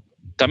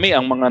 Kami,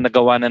 ang mga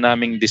nagawa na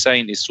naming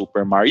design is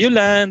Super Mario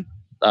Land.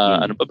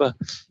 Ano pa ba?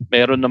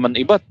 Meron naman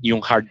iba,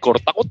 yung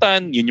hardcore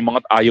takutan, yun yung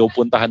mga ayaw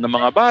puntahan ng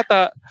mga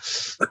bata.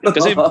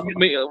 Kasi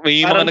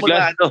may mga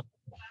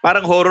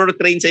parang horror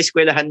train sa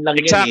eskwelahan lang.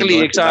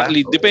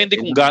 Exactly. Depende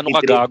kung gaano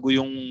kagago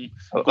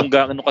kung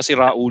gaano kasi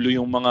raulo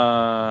yung mga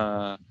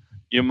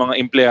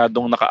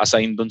empleyadong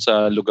naka-assign doon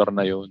sa lugar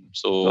na yun.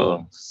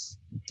 So,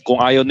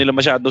 kung ayaw nila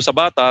masyado sa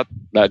bata,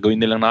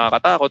 gagawin nilang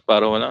nakakatakot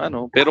para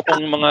walang Pero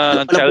kung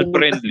mga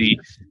child-friendly,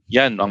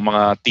 yan, ang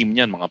mga team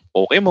niyan, mga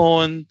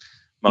Pokemon,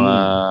 mga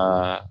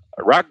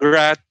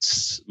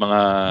Rugrats, mga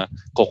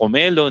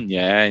Cocomelon,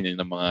 yan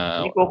ang mga...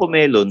 Hindi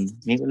Cocomelon,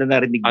 hindi ko na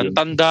narinig yun. Ang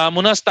tanda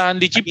mo na,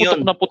 Stanley G,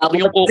 putok na putok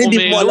yung Cocomelon.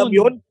 Hindi mo alam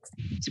yun.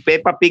 Si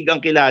Peppa Pig ang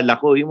kilala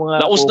ko. Yung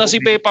mga naus na si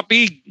Peppa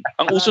Pig.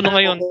 Ang uso na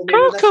ngayon,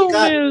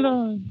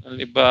 Cocomelon.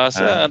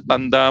 Alibasa, ang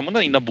tanda mo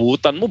na,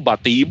 inabutan mo,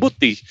 batibot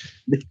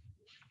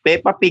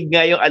Peppa Pig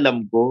nga yung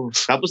alam ko.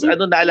 Tapos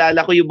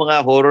naalala ko yung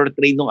mga horror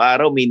train nung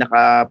araw, may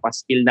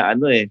nakapaskil na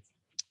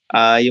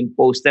yung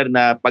poster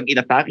na pag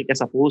inatake ka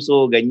sa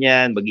puso,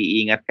 ganyan,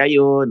 mag-iingat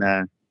kayo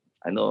na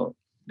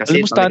kasi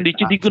alam mo, Stanley,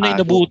 hindi ko na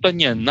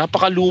inabutan yan.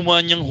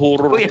 Napakaluma niyang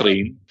horror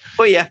train.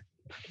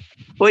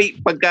 Hoy,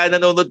 pagka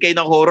nanonood kayo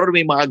ng horror,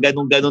 may mga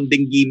ganun-ganun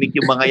ding gimmick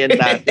yung mga yan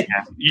dati.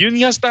 Yun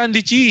nga,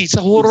 Stanley G.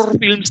 Sa horror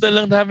films na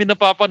lang namin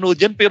napapanood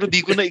yan, pero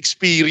di ko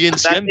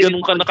na-experience yan.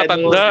 Ganun ka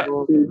nakatanda.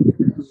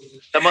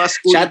 Sa mga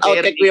school. Shout out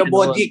kay Kuya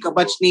Boji,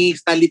 kabatch ni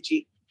Stanley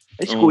G.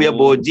 Si Kuya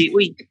Boji.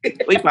 Uy,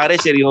 pare,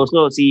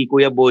 seryoso. Si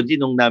Kuya Boji,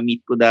 nung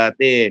na-meet ko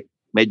dati,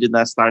 medyo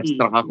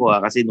na-starstruck ako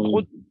kasi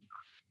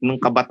nung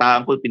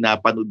kabataan ko,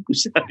 pinapanood ko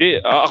siya.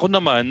 Ako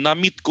naman,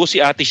 na-meet ko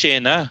si Ate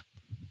Shena.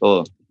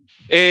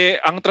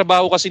 Ang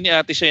trabaho kasi ni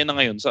Ate Shena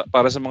ngayon,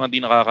 para sa mga di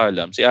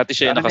nakakaalam, si Ate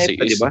Shena kasi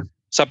is diba?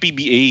 Sa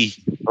PBA.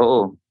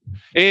 Oo.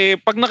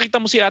 Pag nakita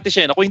mo si Ate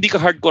Shena, kung hindi ka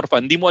hardcore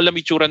fan, hindi mo alam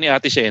itsura ni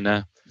Ate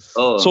Shena.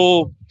 Oo.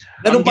 So,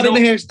 ganun pa rin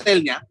ang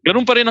hairstyle niya?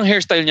 Ganun pa rin ang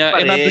hairstyle niya.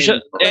 Nandun siya,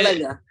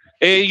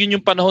 yun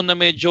yung panahon na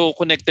medyo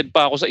connected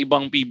pa ako sa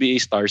ibang PBA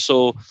stars.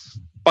 So,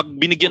 pag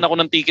binigyan ako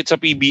ng ticket sa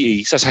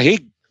PBA, sa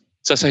sahig.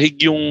 Sa sahig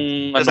yung...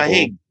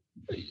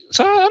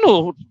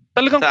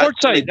 talagang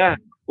courtside.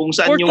 Kung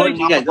saan yung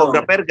mga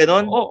photographer,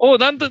 gano'n?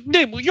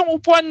 Yung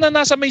upuan na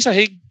nasa may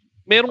sahig.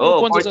 Merong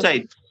upuan sa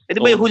sahig.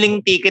 Di ba yung huling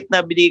ticket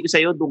na binigay ko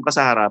sa'yo, doon ka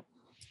sa harap?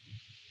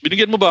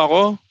 Binigyan mo ba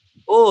ako?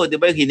 Oo, di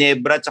ba yung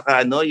Ginebra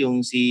tsaka yung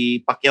si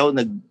Pacquiao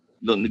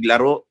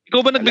naglaro? Ikaw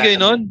ba nagbigay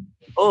nun?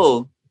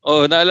 Oo.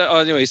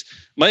 Anyways,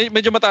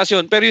 medyo mataas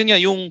yun. Pero yun nga,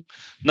 yung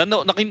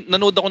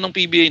nanood ako ng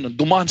PBA nun,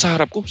 dumaan sa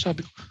harap ko.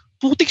 Sabi ko,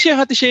 putik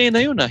siya Ate Shena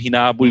yun.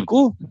 Hinabol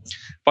ko.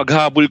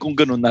 Paghabol kong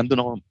ganun,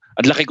 nandun ako.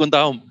 Ang laki kong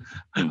tao.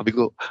 Sabi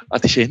ko,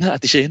 Ate Shena,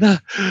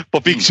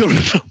 pa-picture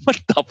naman.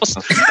 Tapos,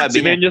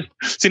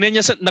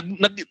 sinenya,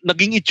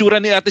 naging itsura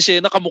ni Ate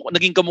Shena,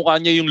 naging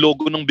kamukha niya yung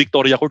logo ng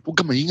Victoria Court.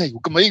 Huwag ka maingay.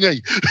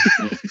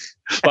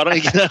 Parang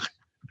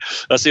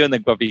Tapos yun,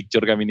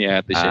 nagpa-picture kami ni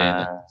Ate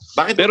Shena.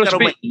 Bakit pero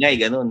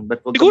maingay, ganun?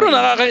 Siguro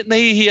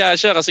nahihiya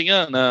siya kasi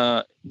nga,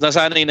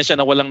 nasanay na siya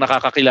na walang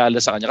nakakakilala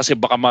sa kanya kasi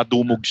baka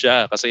madumog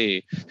siya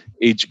kasi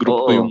age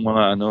group ko yung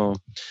mga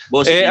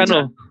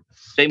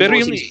pero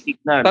yung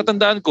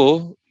tatandaan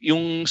ko,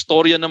 yung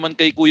storya naman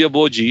kay Kuya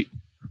Boji,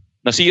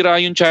 nasira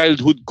yung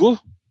childhood ko.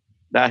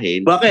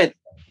 Dahil? Bakit?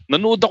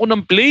 Nanood ako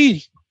ng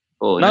play.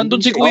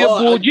 Nandun si Kuya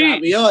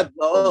Boji.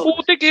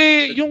 Putik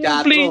yung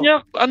play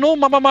niya,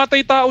 mamamatay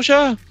tao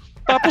siya.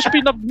 Tapos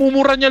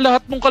pinagmumura niya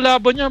lahat ng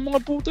kalaban niya. Mga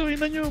puta,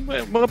 ina niyo,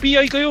 mga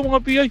PI kayo,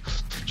 mga PI.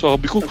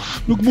 Sabi ko,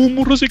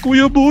 nagmumura si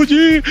Kuya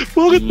Boji.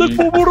 Bakit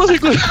nagmumura si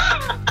Kuya?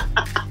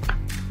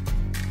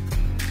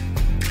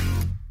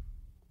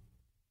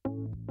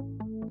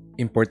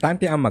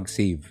 Importante ang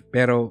mag-save,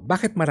 pero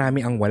bakit marami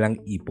ang walang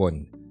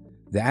ipon?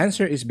 The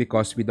answer is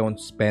because we don't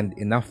spend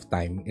enough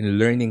time in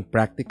learning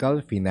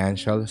practical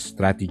financial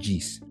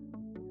strategies.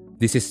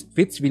 This is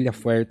Fitz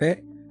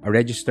Villafuerte, a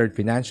registered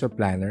financial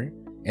planner,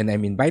 and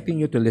I'm inviting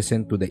you to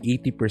listen to the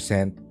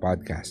 80%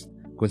 podcast,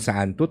 kung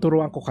saan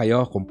tuturuan ko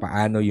kayo kung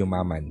paano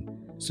yumaman.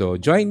 So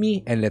join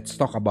me and let's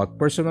talk about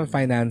personal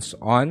finance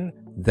on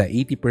the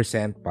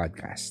 80%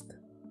 podcast.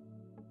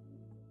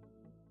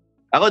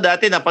 Ako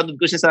dati, napanood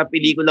ko siya sa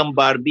pelikulang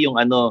Barbie, yung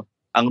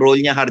ang role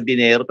niya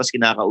hardinero, tapos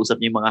kinakausap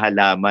niya yung mga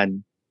halaman.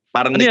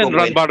 Parang yan?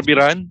 Run Barbie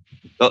Run?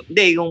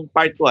 Hindi, yung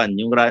part 1.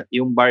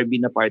 Yung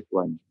Barbie na part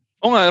 1.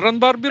 Oo nga, Run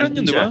Barbie Run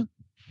yun, di ba?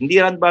 Hindi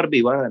Run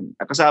Barbie Run.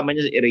 Kasama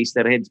niya si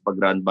Eraserheads pag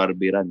Run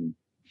Barbie Run.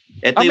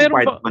 Ito yung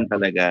part 1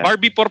 talaga.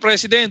 Barbie for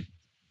President?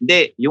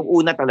 Hindi, yung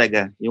una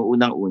talaga. Yung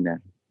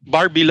unang-una.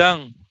 Barbie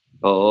lang?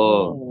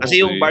 Oo.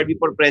 Kasi yung Barbie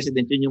for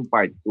President, yun yung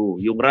part 2.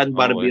 Yung Run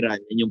Barbie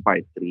Run, yun yung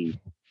part 3.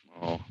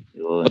 Oh.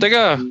 O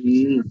teka,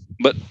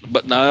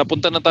 ba't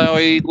napunta na tayo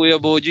kay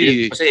Kuya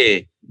Boji?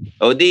 Kasi,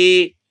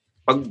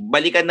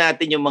 pagbalikan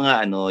natin yung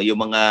mga yung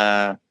mga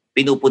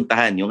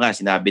pinupuntahan, yung nga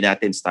sinabi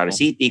natin Star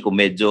City, kung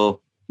medyo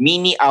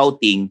mini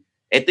outing,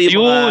 ito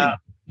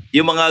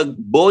yung mga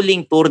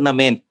bowling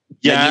tournament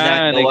na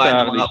ginagawa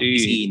ng mga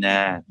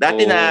opisina.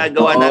 Dati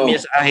nagawa namin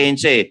sa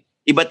ahensya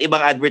iba't ibang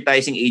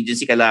advertising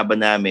agency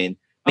kalaban namin.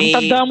 Ang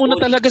tanda mo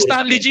na talaga,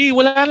 Stanley G.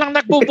 Wala lang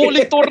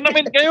nagbo-bowling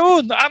tournament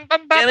ngayon. Ang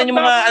tanda. Meron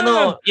yung mga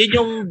yun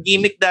yung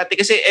gimmick dati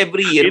kasi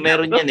every year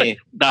meron yan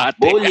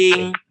Dati.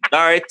 Bowling,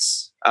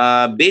 darts,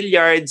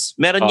 billiards,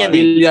 meron yan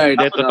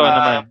Billiard. Totoo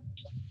naman.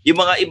 Yung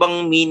mga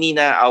ibang mini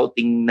na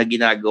outing na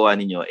ginagawa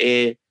ninyo,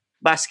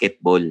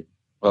 basketball.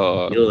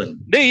 Oo.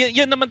 Yun.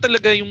 Yan naman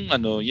talaga yung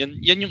yan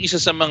yung isa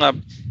sa mga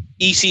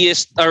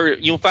easiest or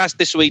yung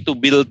fastest way to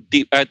build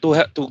to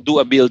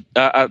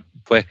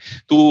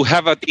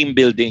have a team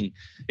building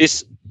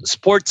is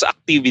sports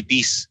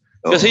activities.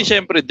 Kasi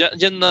syempre,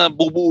 dyan na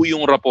bubuo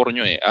yung rapport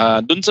nyo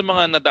Doon sa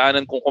mga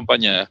nadaanan kong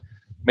kumpanya,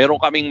 meron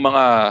kaming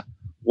mga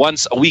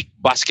once a week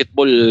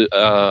basketball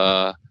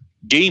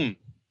game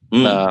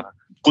na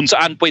kung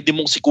saan pwede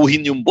mong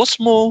sikuhin yung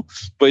boss mo,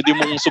 pwede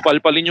mong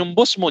supalpalin yung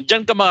boss mo.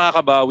 Diyan ka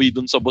makakabawi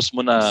dun sa boss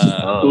mo na...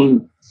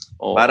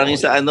 Parang yung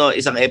sa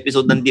isang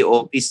episode ng The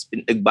Office,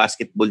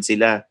 nag-basketball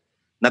sila.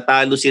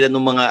 Natalo sila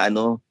ng mga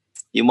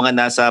yung mga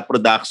nasa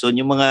production,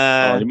 yung mga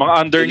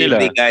under nila.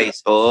 Guys.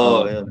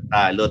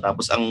 Talo.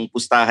 Tapos ang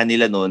pustahan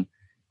nila noon,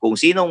 kung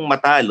sinong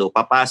matalo,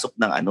 papasok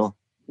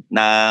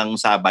ng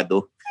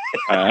Sabado.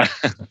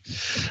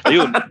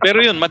 Ayun. Pero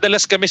yun,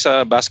 madalas kami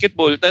sa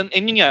basketball. And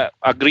yun nga,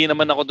 agree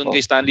naman ako doon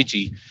kay Stanley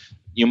G.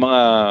 Yung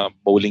mga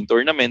bowling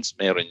tournaments,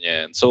 meron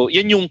yan. So,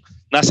 yan yung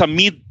nasa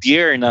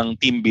mid-tier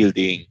ng team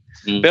building.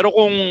 Pero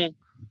kung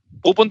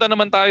pupunta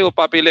naman tayo,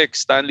 Papi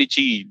Lex, Stanley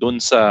G, doon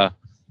sa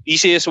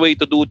easiest way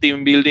to do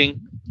team building,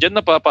 dyan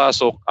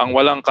napapasok ang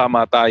walang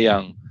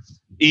kamatayang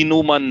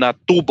inuman na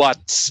 2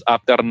 bots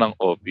after ng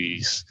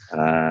office.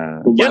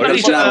 Yan ang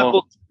isa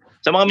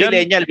sa mga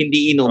millennial,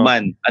 hindi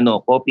inuman.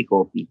 Coffee.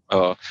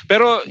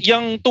 Pero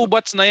yung 2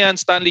 bots na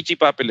yan, Stanley G.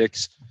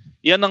 Papilex,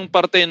 yan ang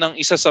parte ng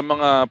isa sa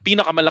mga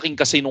pinakamalaking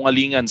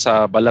kasinungalingan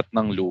sa balat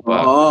ng lupa.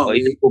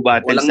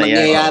 Walang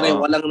nangyayari,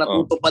 walang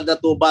natutupad na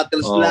 2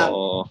 bottles lang.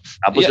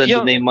 Tapos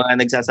nandun na yung mga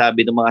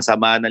nagsasabi ng mga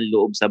sama ng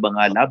loob sa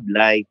mga love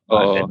life.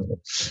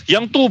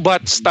 Yung 2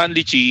 bots,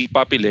 Stanley G.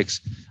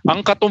 Papilex, ang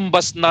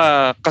katumbas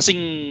na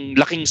kasing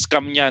laking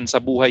scam niyan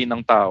sa buhay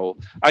ng tao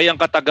ay ang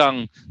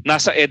katagang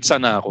nasa EDSA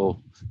na ako.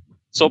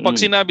 So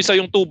pag sinabi sa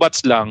yung 2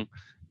 bots lang,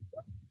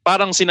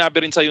 parang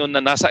sinabi rin sa'yo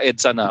na nasa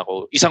EDSA na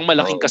ako. Isang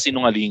malaking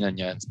kasinungalingan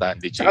yan,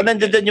 Stanley G. Saka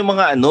nandiyan yung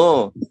mga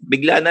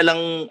bigla na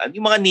lang,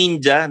 yung mga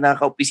ninja na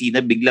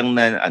ka-opisina, biglang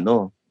na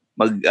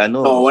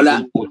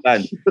wala.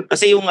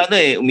 Kasi yung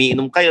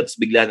umiinom kayo, tapos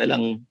bigla na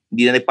lang,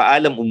 hindi na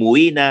nagpaalam,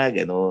 umuwi na,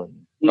 gano'n.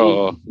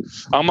 Oo.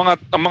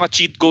 Ang mga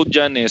cheat code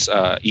dyan is,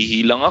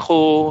 ihilang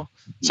ako,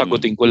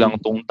 sagutin ko lang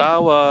tong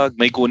tawag,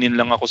 may kunin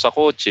lang ako sa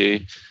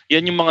kotse.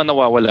 Yan yung mga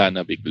nawawala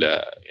na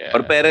bigla. Yeah.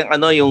 Or parang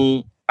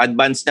yung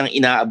advance nang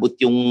inaabot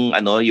yung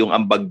yung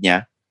ambag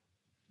niya.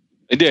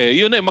 Hindi,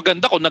 yun ay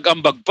maganda kung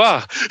nag-ambag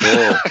pa.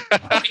 Oo.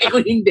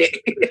 Kung hindi.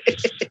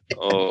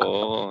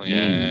 Oo,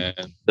 yan.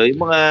 So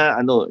yung mga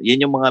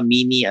yan yung mga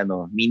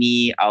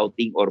mini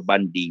outing or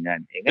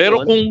bandingan.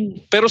 Ngayon,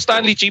 pero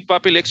Stanley Chief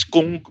Papilex,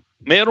 kung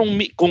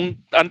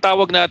ang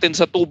tawag natin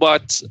sa 2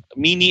 bots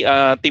mini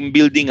team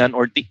buildingan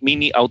or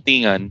mini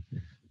outingan,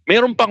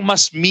 meron pang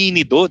mas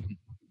mini doon.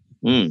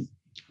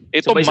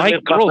 Ito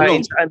micro.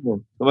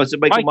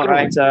 Sabay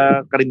kumakain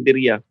sa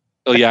karinderya.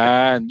 O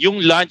yan, yung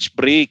lunch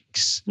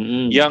breaks,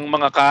 yung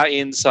mga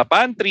kain sa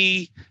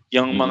pantry,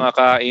 yung mga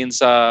kain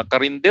sa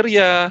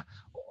karinderya,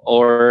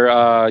 or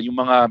yung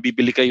mga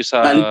bibili kayo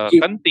sa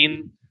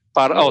kantin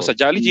para sa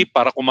Jolly Jeep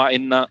para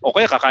kumain na, o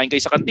kaya kakain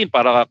kayo sa kantin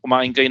para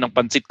kumain kayo ng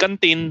pansit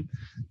kantin.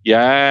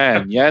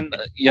 Yan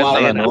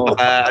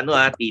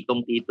wow,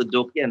 titong-tito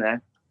joke yan ha.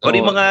 O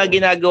yung mga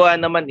ginagawa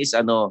naman is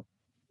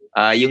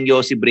yung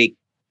Yossi break.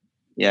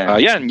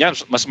 Yan,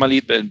 mas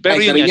maliit. Pero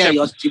yun nga,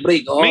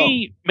 break,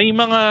 may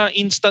mga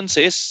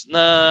instances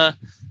na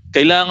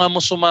kailangan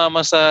mo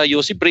sumama sa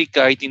Yossi break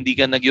kahit hindi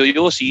ka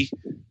nag-yoyosi.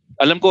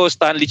 Alam ko,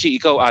 Stanley Chi,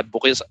 ikaw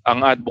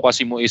ang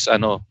advocacy mo is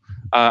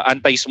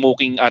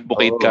anti-smoking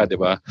advocate ka, di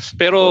ba?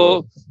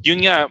 Pero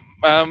yun nga,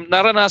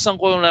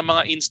 naranasan ko na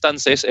mga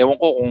instances, ewan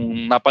ko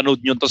kung napanood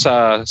nyo to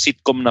sa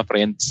sitcom na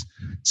Friends,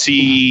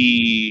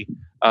 si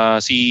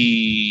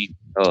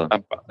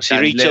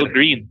Rachel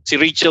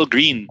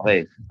Green.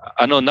 Okay.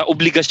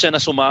 Naobliga siya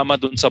na sumama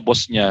doon sa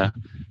boss niya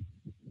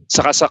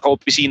saka sa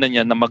kaopisina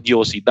niya na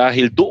magyosi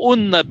dahil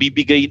doon na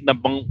bibigay na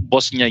bang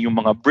boss niya yung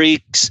mga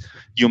breaks,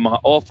 yung mga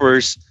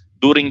offers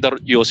during the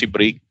yosi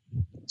break.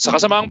 Sa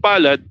kasamaang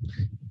palad,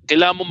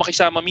 kailangan mo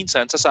makisama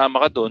minsan,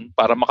 sasama ka doon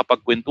para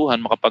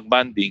makapagkwentuhan,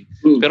 makapag-banding.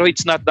 Pero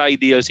it's not the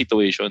ideal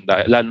situation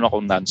lalo na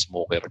kung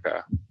non-smoker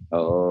ka.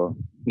 Oo.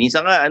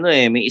 Minsan nga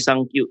may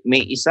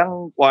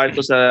isang kwarto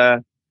sa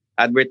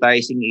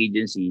advertising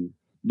agency,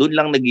 doon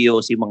lang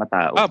nag-yosi mga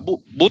tao.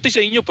 Buti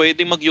sa inyo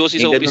pwedeng mag-yosi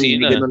sa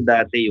opisina. Hindi ganun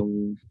dati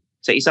yung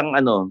sa isang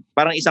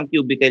parang isang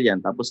cubicle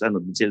yan tapos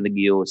doon sila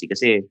nag-yosi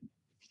kasi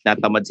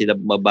natamad sila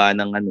bumaba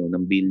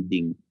ng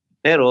building.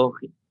 Pero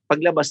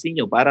paglabas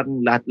niyo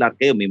parang lahat-lahat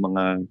kayo may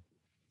mga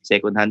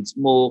second hand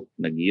smoke,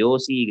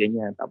 nag-yosi,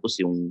 ganyan. Tapos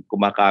yung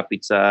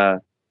kumakapit sa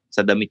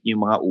damit niyo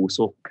yung mga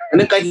usok.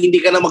 Kahit hindi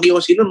ka na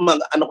mag-yosi nun,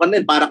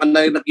 para ka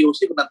na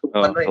nag-yosi kung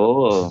natutupan na eh.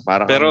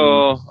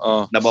 Pero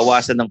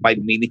nabawasan ng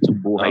 5 minutes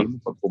yung buhay mo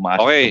pag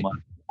pumasok. Okay.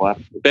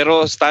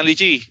 Pero Stanley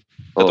Chi,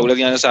 katulad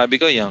nga nasabi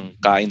ko, yung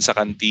kain sa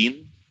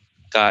kantin,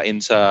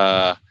 kain sa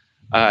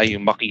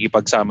yung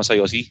makikipagsama sa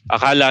yosi.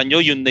 Akala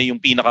nyo yun na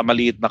yung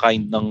pinakamaliit na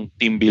kind ng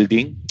team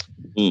building?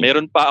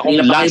 Meron pa akong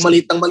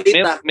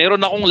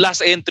meron akong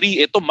last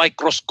entry. Ito,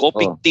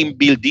 microscopic team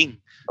building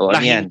na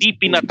hindi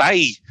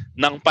pinatay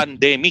ng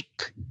pandemic.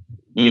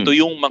 Ito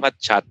yung mga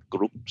chat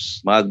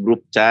groups. Mga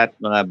group chat,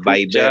 mga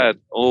Viber.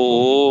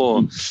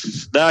 Oo.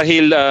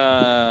 Dahil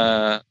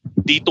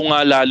dito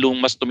nga lalong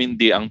mas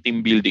tumindi ang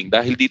team building.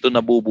 Dahil dito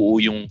nabubuo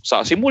yung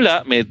sa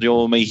simula,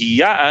 medyo may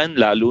hiyaan,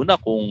 lalo na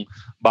kung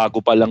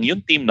bago pa lang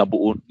yung team,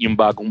 nabuo, yung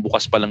bagong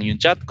bukas pa lang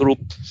yung chat group,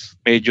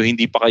 medyo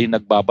hindi pa kayo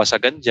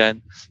nagbabasagan dyan.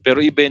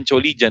 Pero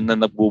eventually, dyan na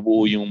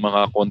nagbubuo yung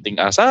mga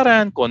konting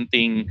asaran,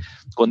 konting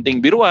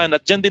biruan,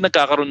 at dyan din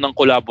nagkakaroon ng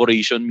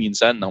collaboration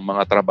minsan ng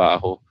mga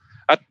trabaho.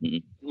 At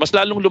mas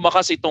lalong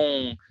lumakas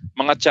itong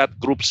mga chat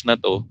groups na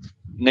to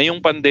ngayong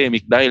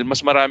pandemic dahil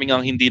mas maraming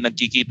ang hindi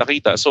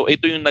nagkikita-kita. So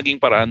ito yung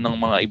naging paraan ng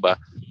mga iba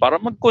para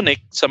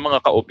mag-connect sa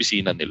mga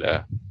kaopisina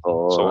nila.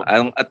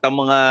 At ang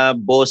mga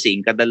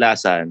bossing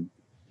kadalasan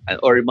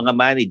or mga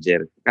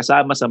manager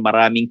kasama sa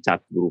maraming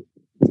chat group.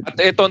 At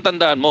ito ang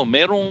tandaan mo,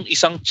 merong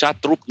isang chat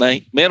group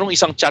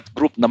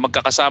na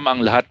magkakasama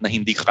ang lahat na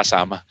hindi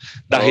kakasama.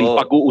 Dahil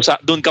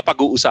doon ka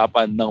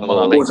pag-uusapan ng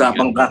mga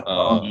pag-uusapan ka.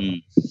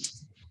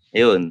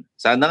 Ayun.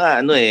 Sana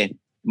nga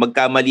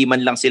magkamali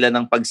man lang sila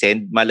ng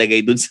pag-send,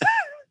 malagay doon sa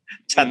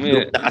chat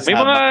group na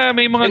kasama.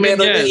 May mga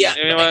ganyan.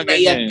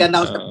 Naiyak ka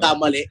na sa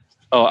kamali.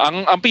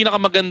 Ang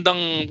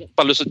pinakamagandang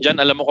palusot diyan,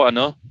 alam mo ko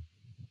ano?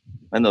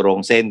 Wrong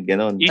send,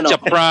 ganun. It's a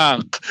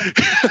prank.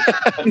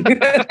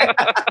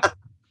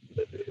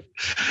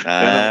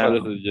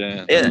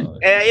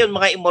 Ayun,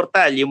 mga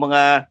immortal, yung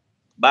mga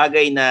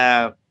bagay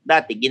na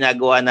dati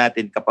ginagawa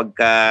natin kapag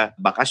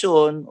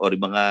bakasyon or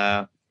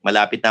mga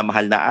malapit na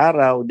mahal na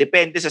araw,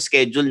 depende sa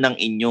schedule ng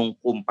inyong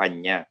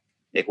kumpanya.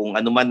 Kung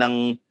ano man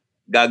ang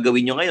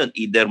gagawin nyo ngayon,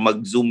 either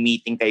mag-Zoom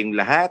meeting kayong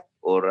lahat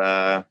or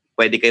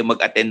pwede kayong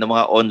mag-attend ng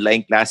mga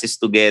online classes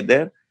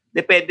together.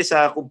 Depende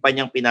sa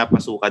kumpanyang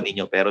pinapasukan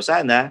ninyo. Pero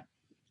sana,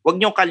 huwag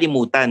nyo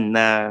kalimutan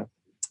na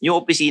yung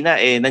opisina,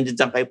 nandiyan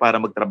dyan kayo para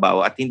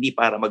magtrabaho at hindi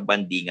para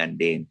magbandingan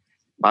din.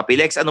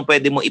 Papilex, anong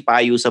pwede mo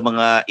ipayo sa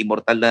mga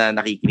immortal na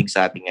nakikinig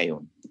sa atin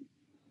ngayon?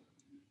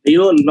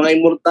 Ayun, mga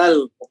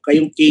immortal,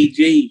 kayong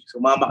KJ,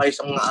 sumama kayo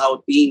sa mga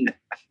outing.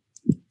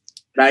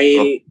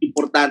 Dahil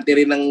importante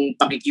rin ang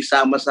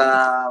pakikisama sa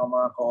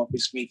mga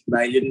ka-office mates.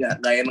 Dahil yun nga,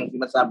 gaya ng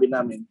sinasabi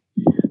namin.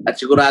 At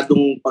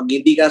siguradong pag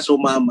hindi ka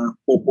sumama,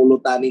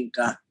 pupulutanin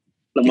ka.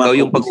 Ikaw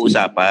yung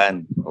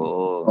pag-uusapan.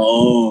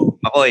 Oo.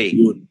 Makoy.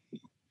 Yun.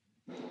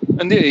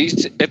 Hindi,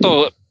 ito,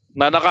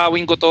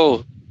 nanakawin ko to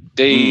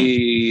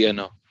kay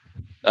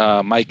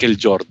Michael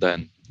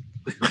Jordan.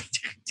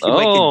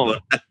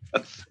 Michael Jordan.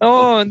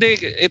 Hindi.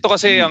 Ito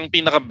kasi ang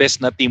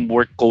pinaka-best na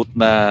teamwork quote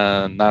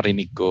na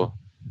narinig ko.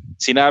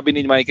 Sinabi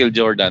ni Michael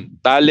Jordan,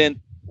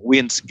 talent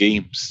wins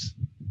games,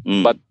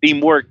 but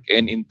teamwork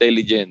and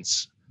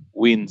intelligence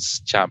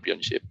wins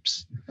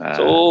championships.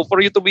 So for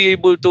you to be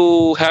able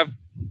to have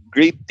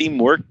great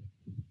teamwork,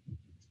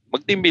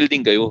 mag-team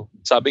building kayo.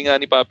 Sabi nga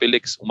ni Papi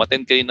Lex,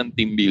 umattend kayo ng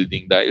team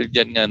building dahil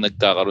diyan nga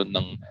nagkakaroon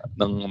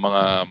ng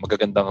mga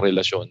magagandang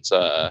relasyon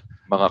sa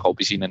mga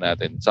kaopisina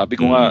natin. Sabi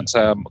ko nga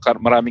sa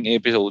maraming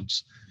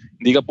episodes,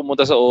 hindi ka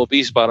pumunta sa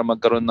office para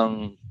magkaroon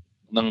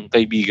ng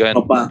kaibigan.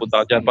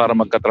 Pupunta ka dyan para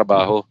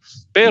magkatrabaho.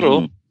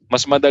 Pero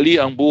mas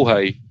madali ang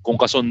buhay kung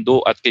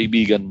kasundo at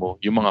kaibigan mo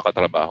yung mga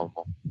katrabaho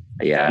mo.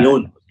 Ayan.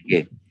 Yun.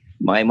 Sige.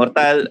 Mga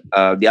Immortal,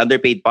 the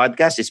Underpaid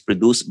Podcast is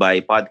produced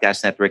by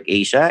Podcast Network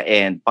Asia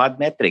and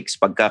Podmetrics.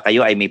 Pagka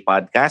kayo ay may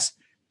podcast,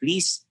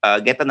 please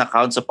get an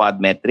account sa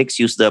Podmetrics.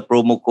 Use the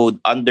promo code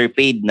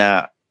Underpaid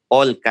na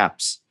all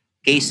caps.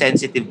 Case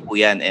sensitive po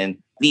yan. And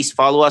please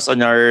follow us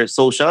on our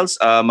socials.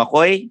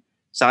 Makoy,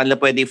 saan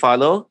lang pwede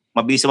follow?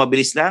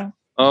 Mabilis lang.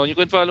 You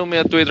can follow me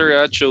at Twitter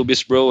at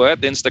ShowbizBro, at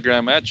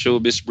Instagram at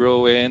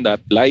ShowbizBro, and at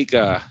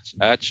Laika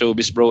at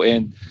ShowbizBro.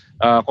 And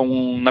kung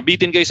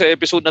nabitin kayo sa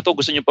episode na to,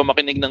 gusto nyo pa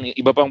makinig ng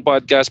iba pang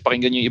podcast,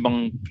 pakinggan nyo yung ibang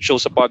show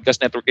sa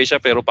Podcast Network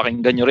Asia, pero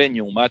pakinggan nyo rin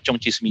yung Machong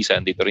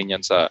Chismisan. Dito rin yan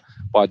sa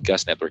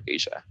Podcast Network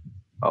Asia.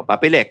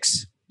 Papi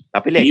Lex.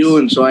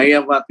 Yun. So I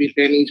have a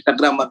Twitter and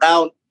Instagram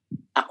account.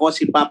 Ako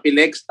si Papi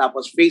Lex.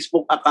 Tapos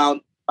Facebook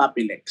account,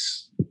 Papi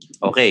Lex.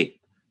 Okay.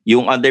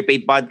 Yung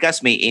Underpaid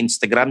Podcast, may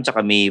Instagram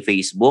tsaka may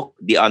Facebook.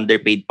 The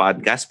Underpaid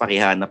Podcast,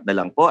 pakihanap na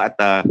lang po. At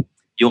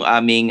yung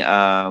aming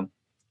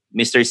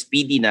Mr.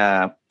 Speedy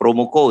na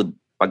promo code.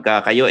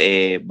 Pagka kayo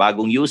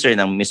bagong user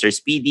ng Mr.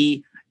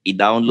 Speedy,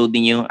 i-download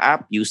niyo yung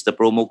app, use the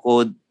promo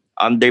code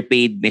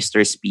Underpaid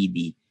Mr.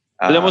 Speedy.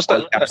 Alam mo,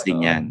 all caps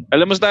din yan.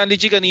 Alam mo, Stanley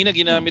G, kanina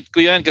ginamit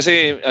ko yan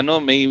kasi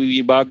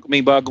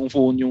may bagong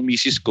phone yung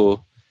misis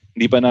ko.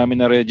 Hindi pa namin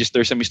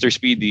na-register sa Mr.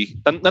 Speedy.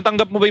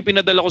 Natanggap mo ba yung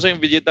pinadala ko sa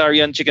yung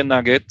vegetarian chicken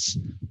nuggets?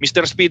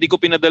 Mr. Speedy ko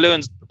pinadala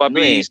yun,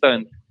 Papi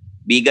Stan.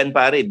 Vegan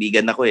pare,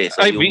 vegan ako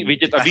So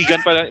vegan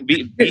pala.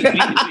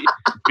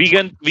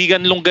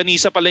 Vegan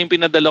longganisa pala yung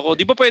pinadala ko.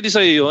 Di ba pwede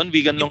sa'yo yun?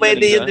 Vegan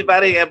longganisa? Pwede yun,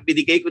 pare.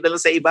 Binigay ko na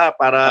lang sa iba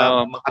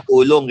para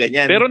makatulong,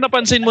 ganyan. Pero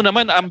napansin mo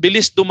naman, ang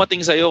bilis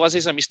dumating sa'yo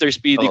kasi sa Mr.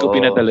 Speedy ko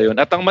pinadala yun.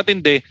 At ang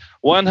matindi,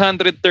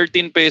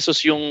 113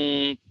 pesos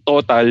yung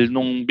total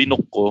nung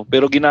binook ko.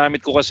 Pero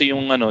ginamit ko kasi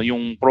yung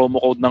promo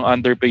code ng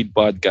Underpaid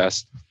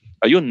Podcast.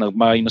 Ayun,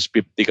 nag-minus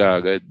 50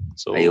 ka agad.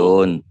 So,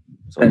 ayun.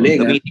 So,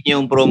 gamitin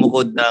yung promo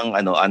code ng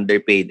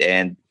Underpaid,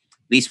 and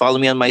please follow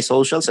me on my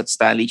socials at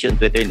Stanley Chi on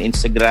Twitter and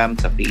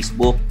Instagram, sa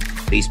Facebook,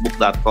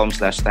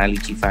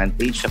 facebook.com/StanleyChi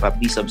fanpage. Saka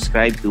please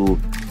subscribe to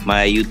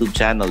my YouTube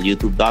channel,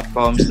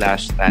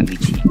 youtube.com/Stanley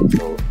Chi.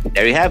 So,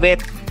 there you have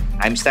it.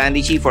 I'm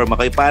Stanley Chi for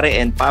Makoy Pare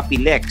and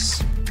Papi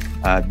Lex.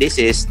 This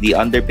is the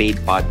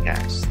Underpaid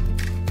Podcast.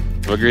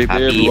 Have a great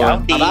day,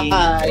 everyone.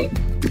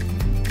 Bye-bye.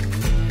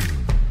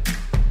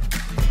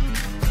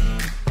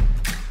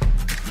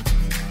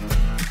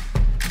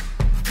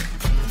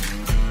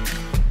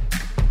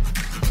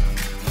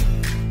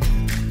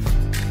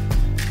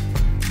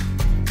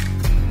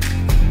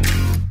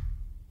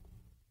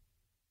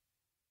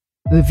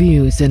 The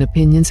views and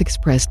opinions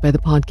expressed by the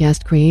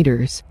podcast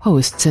creators,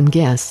 hosts, and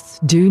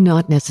guests do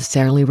not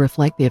necessarily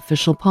reflect the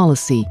official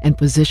policy and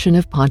position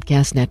of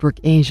Podcast Network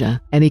Asia.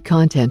 Any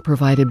content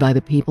provided by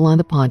the people on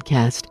the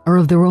podcast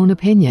are of their own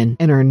opinion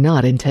and are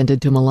not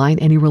intended to malign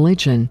any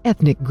religion,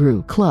 ethnic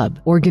group, club,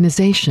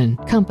 organization,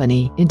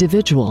 company,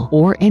 individual,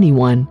 or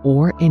anyone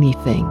or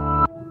anything.